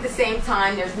speak at the same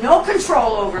time, there's no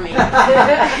control over me. It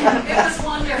was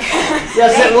wonderful.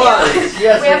 Yes, it was.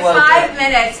 Yes, we have 5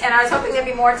 minutes, and I was hoping there'd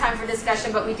be more time for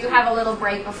discussion, but we do have a little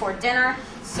break before dinner.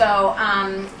 So,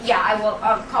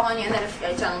 I'll call on you, and then if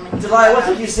a gentleman... July, what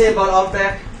did you say about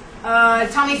Outback?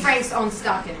 Tommy Franks owns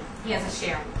stock in it. He has a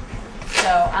share.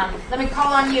 So let me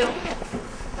call on you.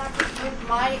 With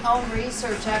my own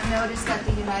research, I've noticed that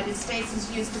the United States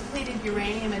has used depleted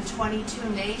uranium in 22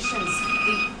 nations.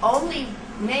 The only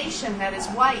nation that is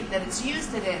white that it's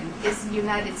used it in is the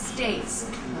United States.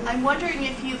 I'm wondering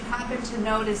if you happen to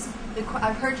notice,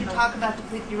 I've heard you talk about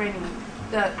depleted uranium,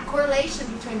 the correlation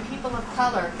between people of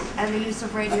color and the use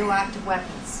of radioactive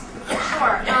weapons.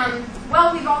 Sure.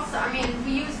 Well, we've also, I mean,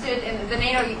 we used it in the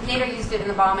NATO used it in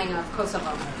the bombing of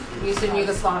Kosovo. We used it in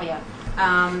Yugoslavia.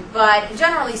 But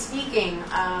generally speaking,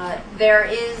 there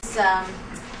is,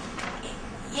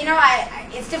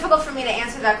 it's difficult for me to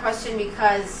answer that question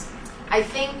because I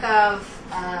think of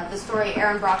the story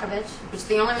Erin Brockovich, which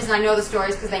the only reason I know the story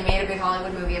is because they made a big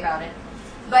Hollywood movie about it.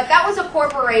 But that was a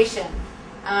corporation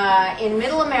in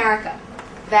middle America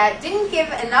that didn't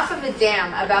give enough of a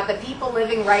damn about the people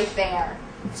living right there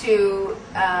to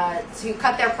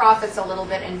cut their profits a little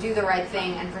bit and do the right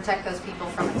thing and protect those people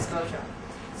from exposure.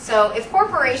 So if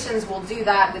corporations will do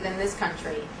that within this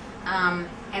country, and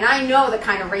I know the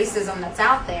kind of racism that's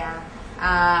out there,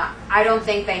 I don't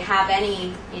think they have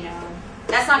any,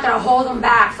 that's not going to hold them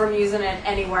back from using it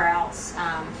anywhere else.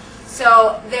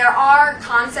 So there are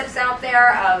concepts out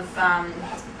there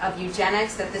of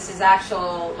eugenics, that this is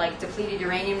actual, like, depleted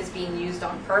uranium is being used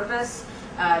on purpose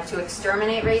to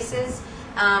exterminate races.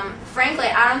 Frankly,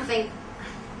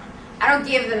 I don't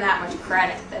give them that much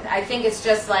credit. I think it's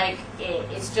just like,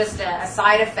 it's just a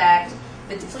side effect.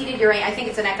 The depleted uranium, I think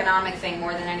it's an economic thing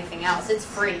more than anything else. It's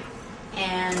free,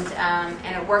 and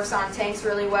it works on tanks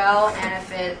really well, and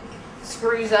if it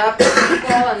screws up the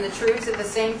people and the troops at the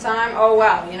same time, oh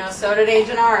well, so did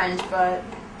Agent Orange, but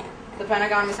the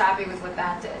Pentagon was happy with what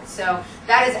that did. So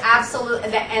that is absolute,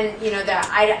 and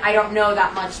I don't know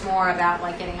that much more about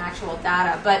like getting actual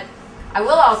data, but I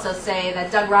will also say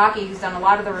that Doug Rockey, who's done a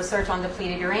lot of the research on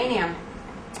depleted uranium,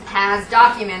 has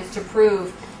documents to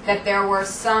prove that there were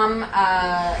some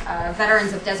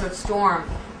veterans of Desert Storm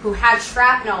who had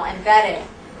shrapnel embedded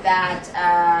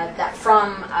that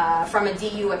from a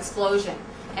DU explosion,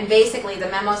 and basically the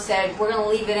memo said we're going to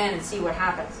leave it in and see what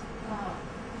happens.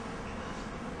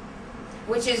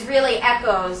 Which is really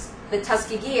echoes the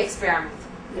Tuskegee experiment.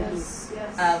 Yes,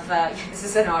 yes. This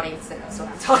is an audience that knows what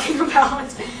I'm talking about,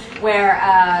 where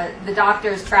the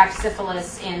doctors tracked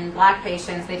syphilis in black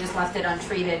patients. They just left it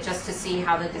untreated just to see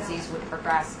how the disease would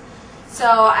progress.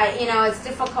 So it's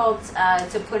difficult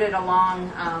to put it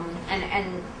along,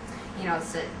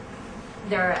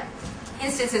 there are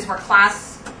instances where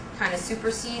class kind of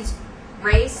supersedes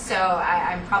race. So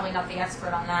I'm probably not the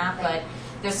expert on that, but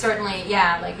there's certainly,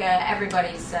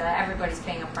 everybody's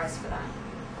paying a price for that.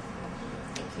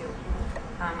 Thank you.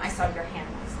 I saw your hand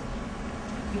next.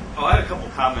 Oh, I had a couple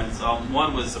comments.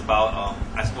 One was about,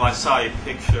 I saw a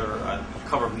picture, a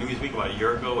cover of Newsweek about a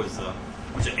year ago. It was a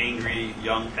bunch of angry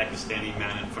young Pakistani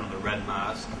men in front of the Red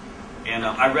Mosque. And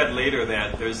I read later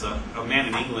that there's a man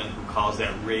in England who calls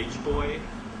that rage boy.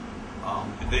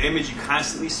 The image you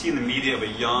constantly see in the media of a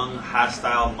young,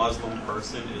 hostile Muslim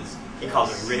person is, he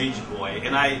calls it rage boy.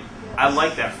 And I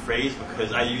like that phrase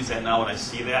because I use that now when I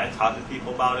see that. I talk to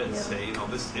people about it and say,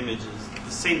 this image is the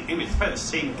same image. It's probably the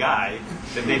same guy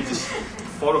that they just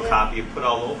photocopy and put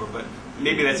all over. But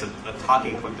maybe that's a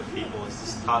talking point to people, is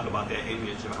just talk about that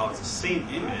image of how it's the same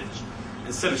image.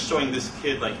 Instead of showing this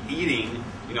kid like eating,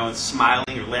 and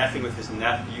smiling or laughing with his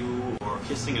nephew or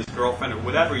kissing his girlfriend or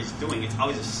whatever he's doing, it's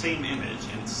always the same image,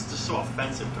 and it's just so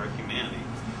offensive to our humanity.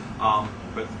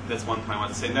 But that's one point I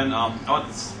want to say. And then I want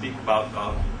to speak about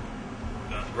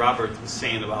Robert was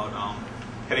saying about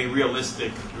having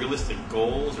realistic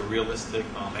goals or realistic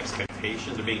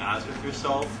expectations, or being honest with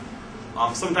yourself.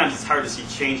 Sometimes it's hard to see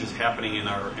changes happening in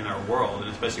our world, and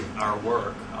especially with our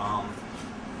work.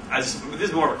 This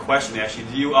is more of a question, actually.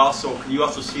 Can you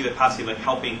also see that possibly like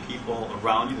helping people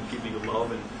around you, the people you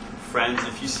love and friends,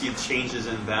 if you see changes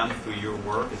in them through your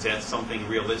work, is that something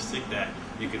realistic that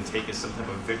you can take as some type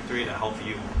of victory to help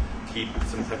you keep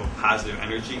some type of positive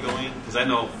energy going? Because I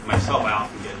know myself, I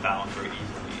often get down very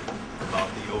easily about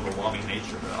the overwhelming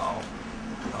nature of it all.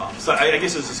 So I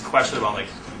guess there's this question about like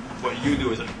what you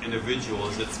do as an individual.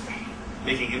 Is it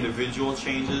making individual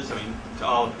changes? I mean, to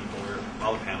all the people, or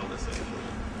all the panelists, actually.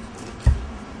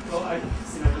 Well,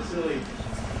 this really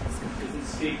doesn't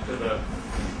speak to the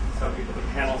subject of the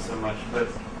panel so much, but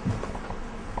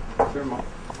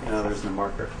there's no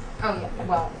marker. Oh yeah,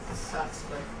 well, it sucks,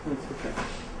 but that's okay.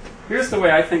 Here's the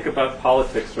way I think about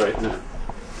politics right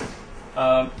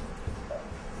now.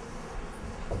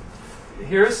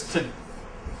 Here's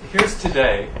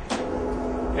today,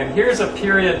 and here's a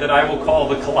period that I will call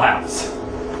the collapse,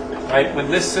 right?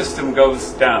 When this system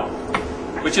goes down.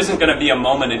 which isn't going to be a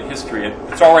moment in history.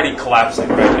 It's already collapsing,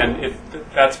 right? And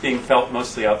that's being felt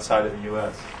mostly outside of the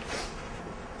U.S.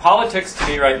 Politics to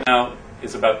me right now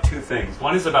is about two things.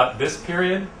 One is about this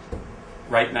period,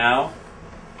 right now,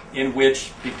 in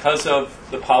which, because of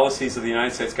the policies of the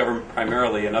United States government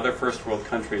primarily and other first world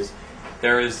countries,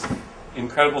 there is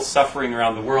incredible suffering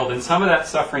around the world, and some of that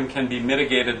suffering can be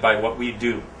mitigated by what we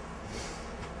do.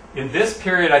 In this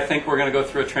period, I think we're going to go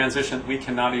through a transition we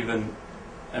cannot even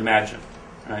imagine.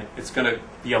 Right? It's going to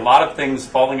be a lot of things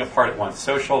falling apart at once,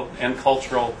 social and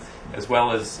cultural, as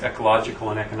well as ecological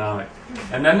and economic.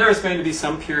 And then there's going to be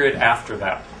some period after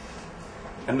that.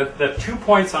 And the 2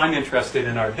 points I'm interested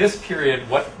in are this period,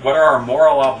 what are our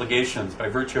moral obligations by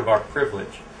virtue of our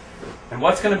privilege, and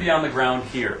what's going to be on the ground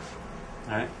here.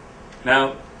 Right?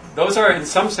 Now, those are in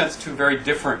some sense two very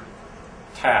different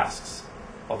tasks,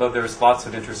 although there's lots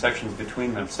of intersections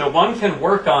between them. So one can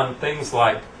work on things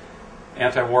like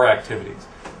anti-war activities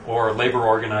or labor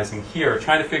organizing here,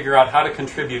 trying to figure out how to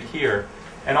contribute here,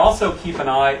 and also keep an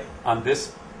eye on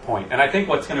this point. And I think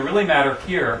what's going to really matter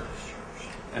here,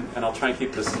 and I'll try and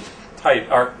keep this tight,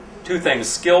 are two things: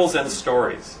 skills and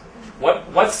stories.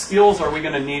 What skills are we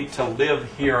going to need to live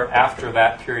here after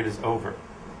that period is over?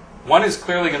 One is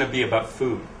clearly going to be about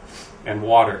food and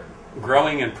water,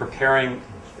 growing and preparing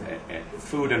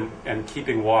food and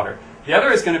keeping water. The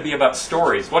other is going to be about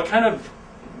stories.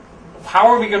 How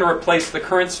are we going to replace the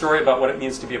current story about what it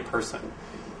means to be a person?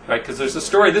 Right? Because there's a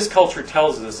story this culture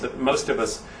tells us that most of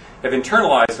us have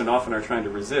internalized and often are trying to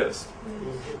resist.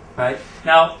 Right?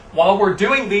 Now, while we're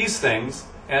doing these things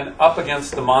and up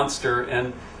against the monster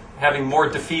and having more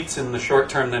defeats in the short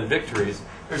term than victories,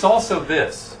 there's also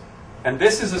this. And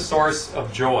this is a source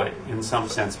of joy in some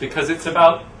sense, because it's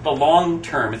about the long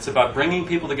term. It's about bringing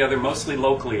people together, mostly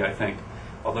locally, I think,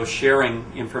 although sharing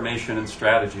information and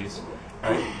strategies.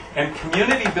 Right? And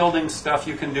community building stuff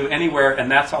you can do anywhere, and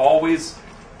that's always,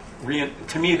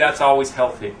 to me, that's always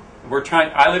healthy.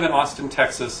 I live in Austin,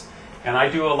 Texas, and I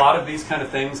do a lot of these kind of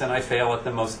things, and I fail at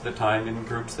them most of the time in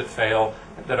groups that fail,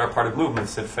 that are part of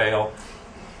movements that fail,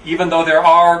 even though there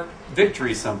are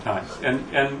victories sometimes.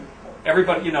 And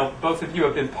everybody, both of you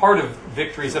have been part of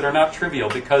victories that are not trivial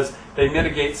because they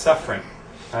mitigate suffering.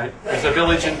 Right? There's a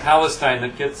village in Palestine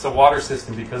that gets a water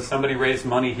system because somebody raised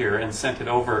money here and sent it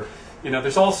over.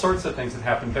 There's all sorts of things that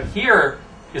happen. But here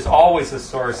is always a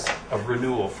source of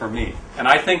renewal for me. And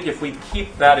I think if we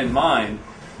keep that in mind,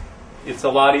 it's a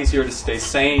lot easier to stay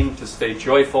sane, to stay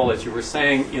joyful, as you were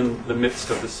saying, in the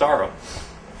midst of the sorrow.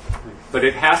 But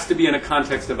it has to be in a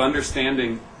context of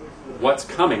understanding what's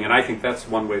coming, and I think that's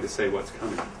one way to say what's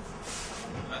coming.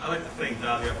 I'd like to thank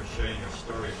Dahlia for sharing your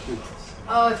story with us.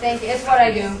 Oh, thank you. It's what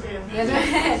I do.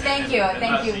 Thank you. And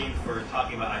Thank you. Naseem for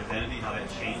talking about identity, how that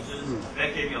changes.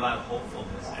 That gave me a lot of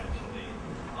hopefulness, actually.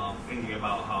 Thinking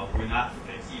about how we're not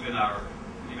fixed. Even our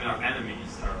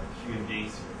enemies are human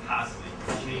beings who possibly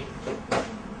change.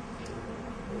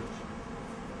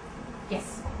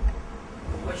 Yes.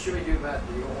 What should we do about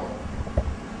the oil?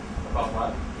 About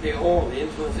what? The oil, the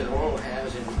influence that oil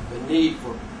has, and the need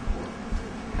for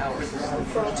power.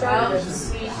 Well, we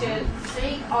should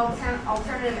seek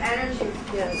alternative energy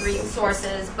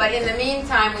resources, but in the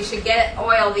meantime, we should get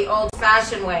oil the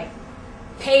old-fashioned way.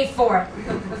 Pay for it.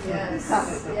 Yes,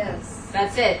 yes.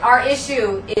 That's it. Our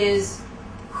issue is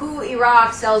who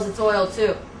Iraq sells its oil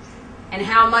to and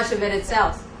how much of it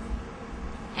sells.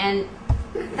 And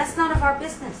that's none of our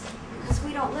business because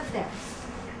we don't live there.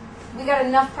 We got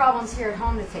enough problems here at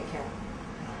home to take care of.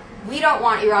 We don't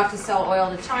want Iraq to sell oil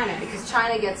to China because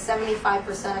China gets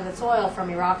 75% of its oil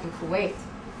from Iraq and Kuwait.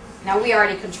 Now, we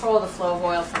already control the flow of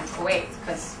oil from Kuwait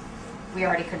because we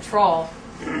already control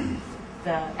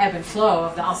the ebb and flow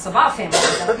of the Al-Sabah family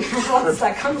that runs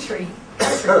that country.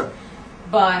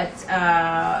 But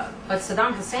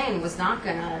Saddam Hussein was not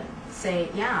going to say,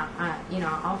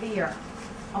 I'll be your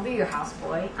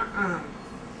houseboy.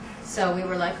 So we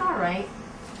were like, all right,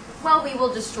 well, we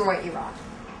will destroy Iraq.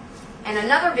 And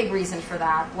another big reason for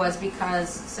that was because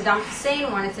Saddam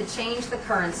Hussein wanted to change the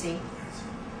currency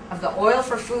of the oil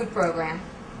for food program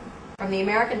from the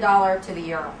American dollar to the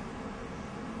euro.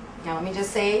 Now, let me just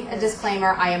say a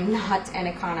disclaimer. I am not an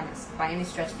economist by any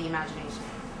stretch of the imagination.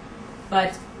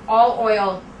 But all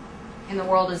oil in the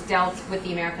world is dealt with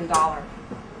the American dollar.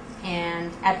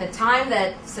 And at the time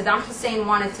that Saddam Hussein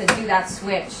wanted to do that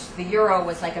switch, the euro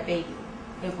was like a baby.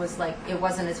 It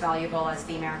wasn't as valuable as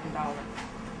the American dollar.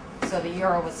 So the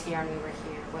euro was here and we were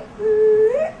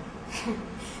here.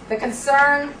 The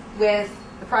concern with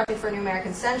the Project for a New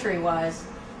American Century was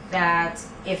that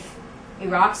if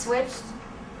Iraq switched,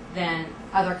 then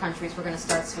other countries were going to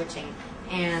start switching.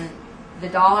 And the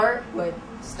dollar would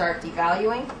start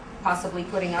devaluing, possibly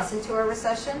putting us into a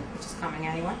recession, which is coming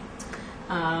anyway,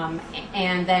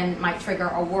 and then might trigger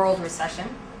a world recession.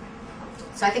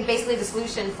 So I think basically the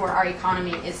solution for our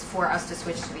economy is for us to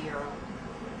switch to the euro.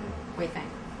 What do you think?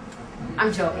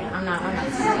 I'm joking. I'm not. I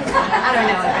don't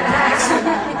know if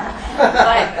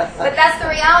it but that's the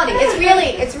reality.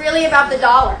 It's really about the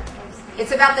dollar.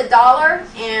 It's about the dollar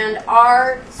and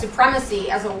our supremacy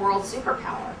as a world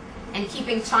superpower, and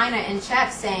keeping China in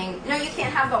check, saying, no, you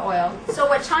can't have the oil. So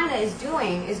what China is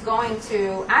doing is going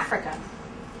to Africa,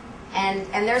 and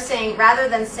they're saying, rather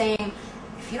than saying,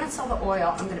 if you don't sell the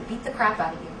oil, I'm going to beat the crap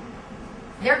out of you.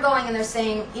 They're going and they're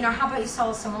saying, you know, how about you sell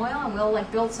us some oil and we'll like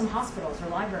build some hospitals or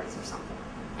libraries or something.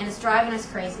 And it's driving us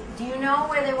crazy. Do you know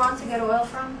where they want to get oil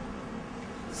from?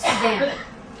 Sudan.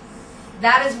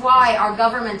 That is why our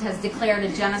government has declared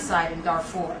a genocide in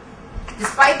Darfur.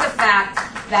 Despite the fact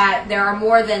that there are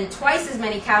more than twice as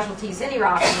many casualties in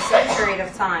Iraq in the same period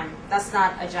of time, that's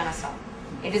not a genocide.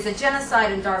 It is a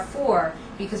genocide in Darfur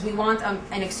because we want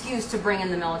an excuse to bring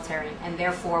in the military and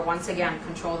therefore, once again,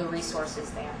 control the resources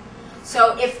there.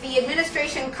 So if the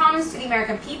administration comes to the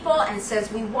American people and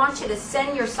says, we want you to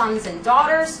send your sons and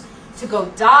daughters to go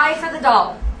die for the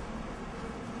dollar,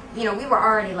 you know, we were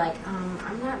already like,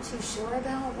 I'm not too sure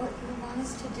about what you want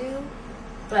us to do,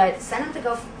 but send them to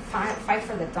go fight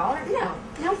for the dollar?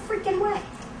 No freaking way.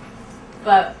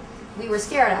 But we were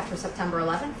scared after September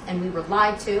 11th, and we were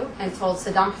lied to and told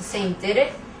Saddam Hussein did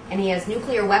it, and he has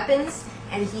nuclear weapons,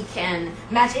 and he can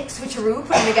magic switcheroo,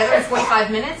 put them together in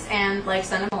 45 minutes, and like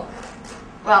send them over.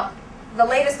 Well, the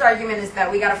latest argument is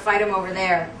that we got to fight him over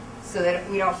there so that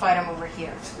we don't fight him over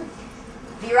here.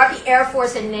 The Iraqi Air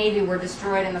Force and Navy were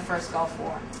destroyed in the first Gulf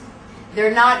War.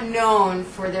 They're not known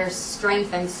for their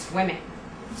strength in swimming.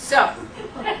 So,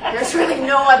 there's really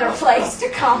no other place to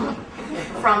come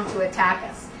from to attack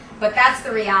us. But that's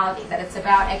the reality, that it's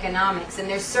about economics. And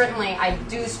there's certainly, I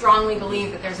do strongly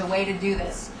believe that there's a way to do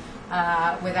this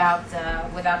without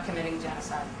committing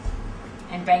genocide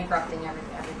and bankrupting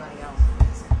everybody else.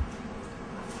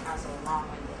 That's a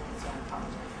long-winded answer, I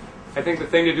apologize. I think the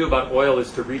thing to do about oil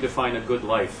is to redefine a good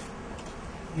life.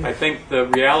 I think the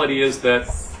reality is that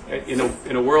in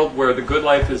a world where the good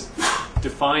life is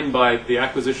defined by the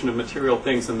acquisition of material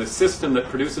things, and the system that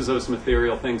produces those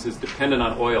material things is dependent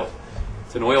on oil.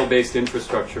 It's an oil-based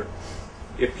infrastructure.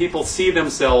 If people see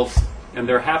themselves and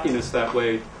their happiness that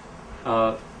way,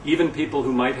 even people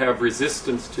who might have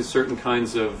resistance to certain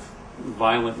kinds of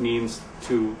violent means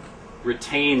to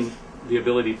retain the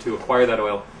ability to acquire that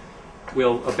oil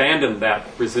will abandon that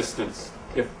resistance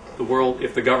if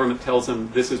the government tells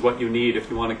them this is what you need if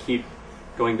you want to keep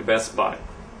going to Best Buy.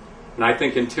 And I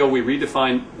think until we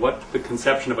redefine what the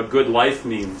conception of a good life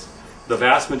means, the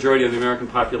vast majority of the American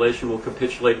population will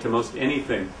capitulate to most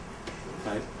anything.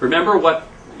 Right? Remember what,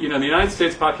 the United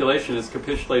States population has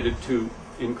capitulated to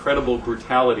incredible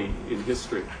brutality in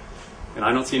history. And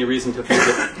I don't see any reason to think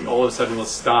that all of a sudden will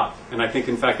stop. And I think,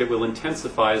 in fact, it will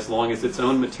intensify as long as its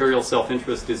own material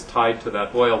self-interest is tied to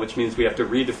that oil, which means we have to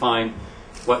redefine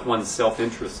what one's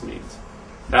self-interest means.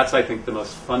 That's, I think, the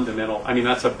most fundamental,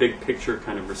 that's a big picture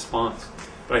kind of response.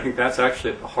 But I think that's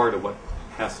actually at the heart of what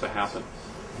has to happen.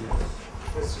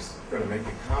 I was just going to make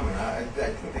a comment. I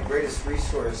think the greatest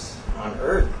resource on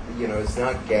Earth, is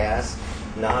not gas,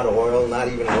 not oil, not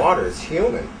even water. It's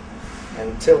human.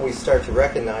 Until we start to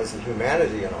recognize the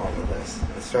humanity in all of this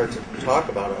and start to talk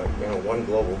about one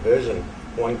global vision,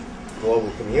 one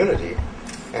global community,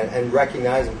 and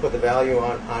recognize and put the value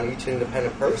on each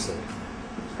independent person.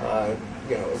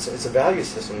 It's a value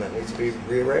system that needs to be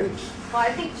rearranged. Well,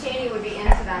 I think Cheney would be into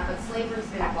that, but slavery's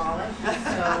been abolished,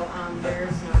 so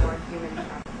there's no more human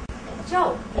trafficking.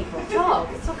 Joke, people, joke.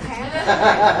 It's okay.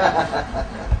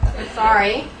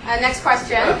 Sorry. Next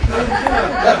question.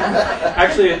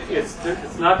 Actually,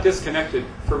 it's not disconnected.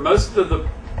 For most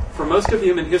of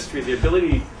human history, the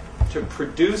ability to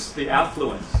produce the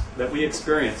affluence that we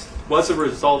experienced was a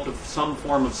result of some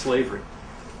form of slavery.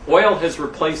 Oil has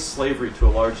replaced slavery to a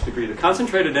large degree. The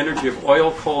concentrated energy of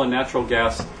oil, coal, and natural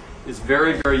gas is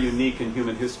very, very unique in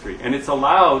human history. And it's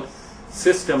allowed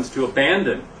systems to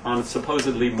abandon on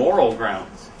supposedly moral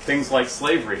grounds things like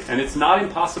slavery. And it's not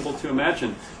impossible to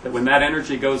imagine that when that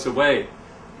energy goes away,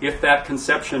 if that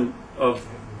conception of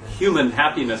human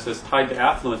happiness as tied to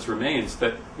affluence remains,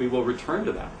 that we will return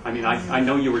to that. I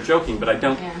know you were joking, but I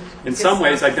don't. In some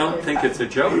ways, I don't think it's a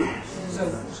joke.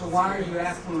 So why are you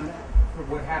affluent for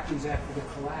what happens after the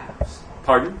collapse?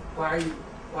 Pardon? Why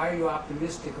are you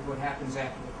optimistic of what happens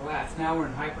after the collapse? Now we're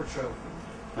in hypertrophy.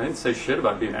 I didn't say shit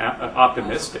about being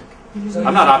optimistic.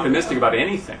 I'm not optimistic about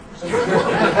anything.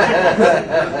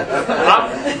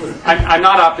 I'm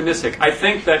not optimistic. I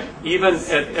think that even,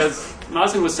 as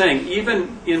Mazen was saying,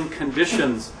 even in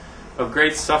conditions of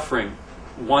great suffering,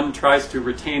 one tries to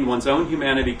retain one's own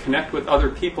humanity, connect with other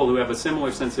people who have a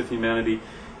similar sense of humanity,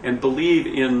 and believe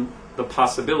in the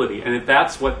possibility. And if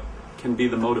that's what can be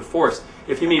the motive force.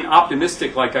 If you mean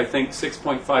optimistic, like I think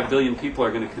 6.5 billion people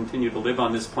are going to continue to live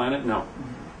on this planet, no.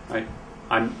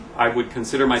 I would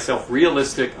consider myself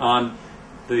realistic on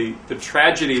the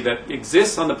tragedy that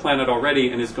exists on the planet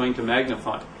already and is going to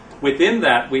magnify. Within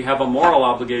that, we have a moral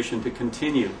obligation to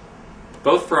continue,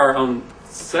 both for our own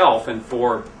self and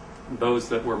for those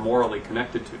that we're morally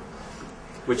connected to,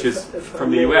 which is,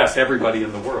 from the U.S., everybody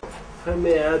in the world. If I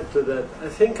may add to that, I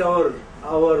think our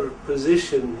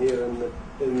position here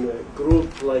in a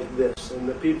group like this, and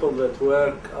the people that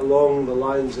work along the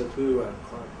lines that we work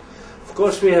on, of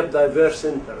course we have diverse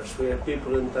interests. We have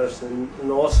people interested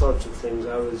in all sorts of things.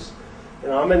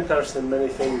 I'm interested in many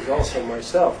things also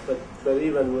myself, but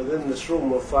even within this room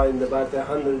we'll find about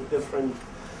 100 different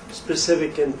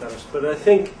specific interests. But I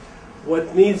think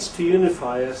what needs to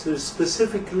unify us is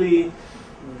specifically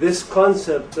this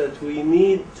concept that we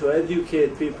need to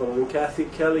educate people, and Kathy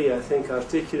Kelly, I think,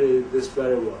 articulated this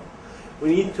very well.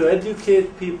 We need to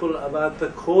educate people about the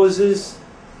causes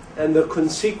and the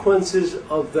consequences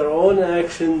of their own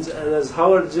actions, and as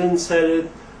Howard Zinn said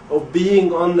it, of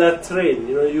being on that train.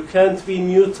 You can't be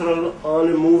neutral on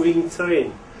a moving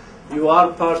train. You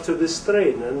are part of this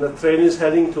train, and the train is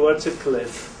heading towards a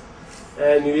cliff.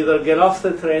 And you either get off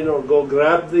the train or go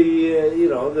grab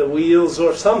the wheels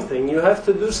or something. You have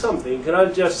to do something. You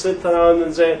cannot just sit around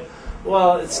and say,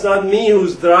 well, it's not me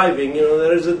who's driving,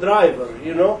 there is a driver,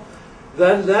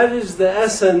 That is the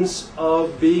essence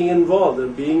of being involved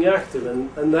and being active,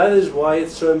 and that is why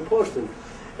it's so important.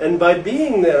 And by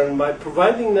being there and by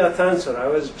providing that answer, I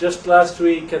was just last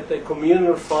week at the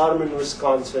communal farm in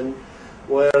Wisconsin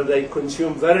where they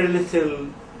consume very little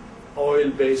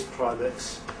oil-based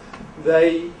products.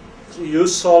 They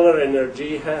use solar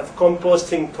energy, have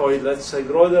composting toilets, they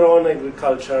grow their own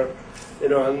agriculture,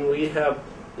 and we have,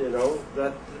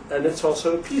 that, and it's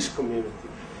also a peace community.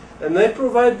 And they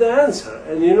provide the answer.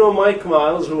 And Mike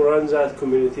Miles, who runs that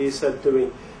community, he said to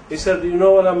me, you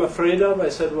know what I'm afraid of? I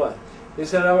said, what? He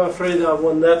said, I'm afraid of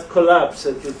when that collapse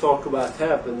that you talk about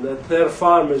happened, that their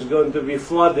farm is going to be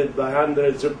flooded by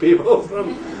hundreds of people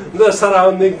from the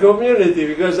surrounding community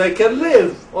because they can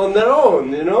live on their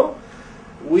own,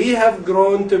 We have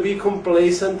grown to be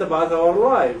complacent about our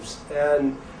lives.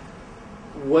 And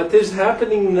what is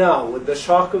happening now with the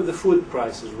shock of the food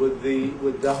prices, with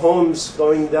the homes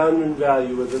going down in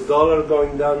value, with the dollar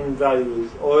going down in value,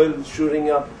 with oil shooting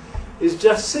up, is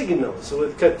just signals.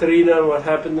 With Katrina and what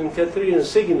happened in Katrina,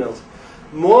 signals.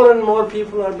 More and more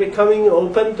people are becoming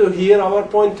open to hear our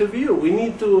point of view. We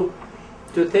need to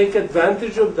take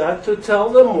advantage of that to tell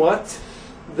them what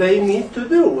they need to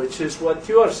do, which is what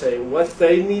you are saying, what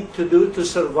they need to do to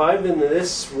survive in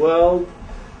this world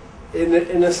in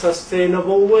a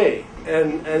sustainable way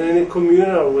and in a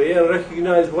communal way, and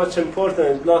recognize what's important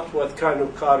is not what kind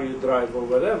of car you drive or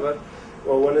whatever.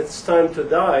 Well, when it's time to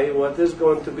die, what is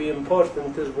going to be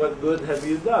important is what good have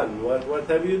you done? What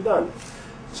have you done?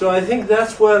 So I think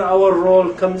that's where our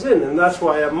role comes in, and that's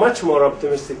why I'm much more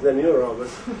optimistic than you,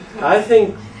 Robert. I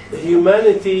think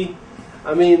humanity,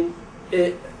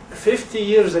 50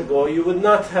 years ago, you would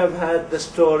not have had the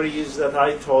stories that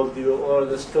I told you or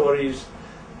the stories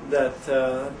that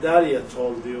Dalia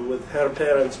told you with her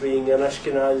parents being an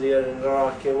Ashkenazi and an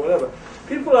Iraqi and whatever.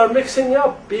 People are mixing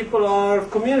up. People are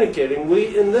communicating.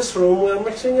 We, in this room, we are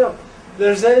mixing up.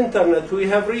 There's the internet. We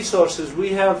have resources.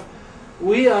 We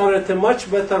are at a much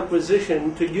better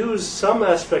position to use some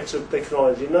aspects of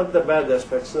technology, not the bad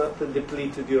aspects, not the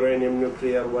depleted uranium,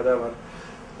 nuclear, whatever,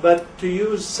 but to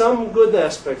use some good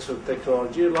aspects of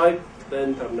technology, like the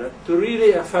internet, to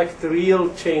really affect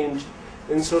real change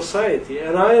in society.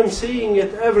 And I am seeing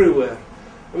it everywhere.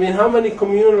 How many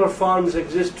communal farms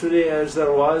exist today as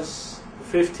there was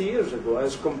 50 years ago,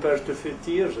 as compared to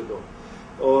 50 years ago?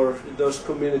 Or those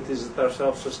communities that are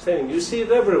self-sustaining. You see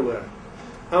it everywhere.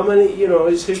 How many,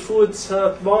 you see foods,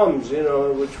 not bombs,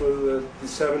 which was the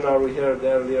seminar we heard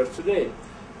earlier today.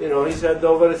 He said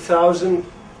over 1,000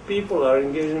 people are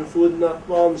engaged in food, not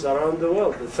bombs around the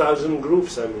world. 1,000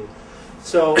 groups,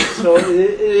 So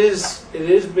it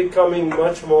is becoming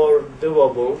much more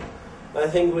doable. I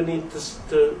think we need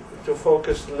to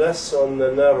focus less on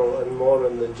the narrow and more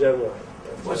on the general.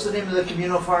 What's the name of the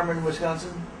communal farm in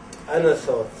Wisconsin?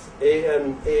 Anathoth,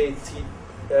 A-N-A-T-H-O-T-H.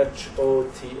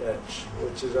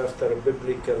 which is after a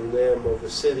biblical name of a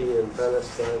city in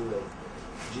Palestine that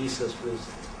Jesus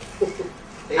visited.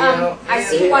 I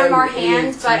see one more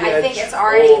hand, but I think it's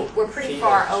already, we're pretty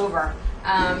far over.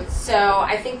 So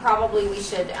I think probably we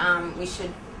should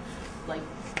like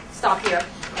stop here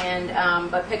and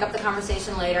but pick up the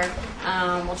conversation later.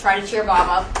 We'll try to cheer Bob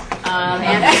up.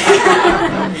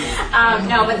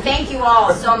 No, but thank you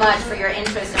all so much for your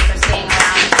interest and for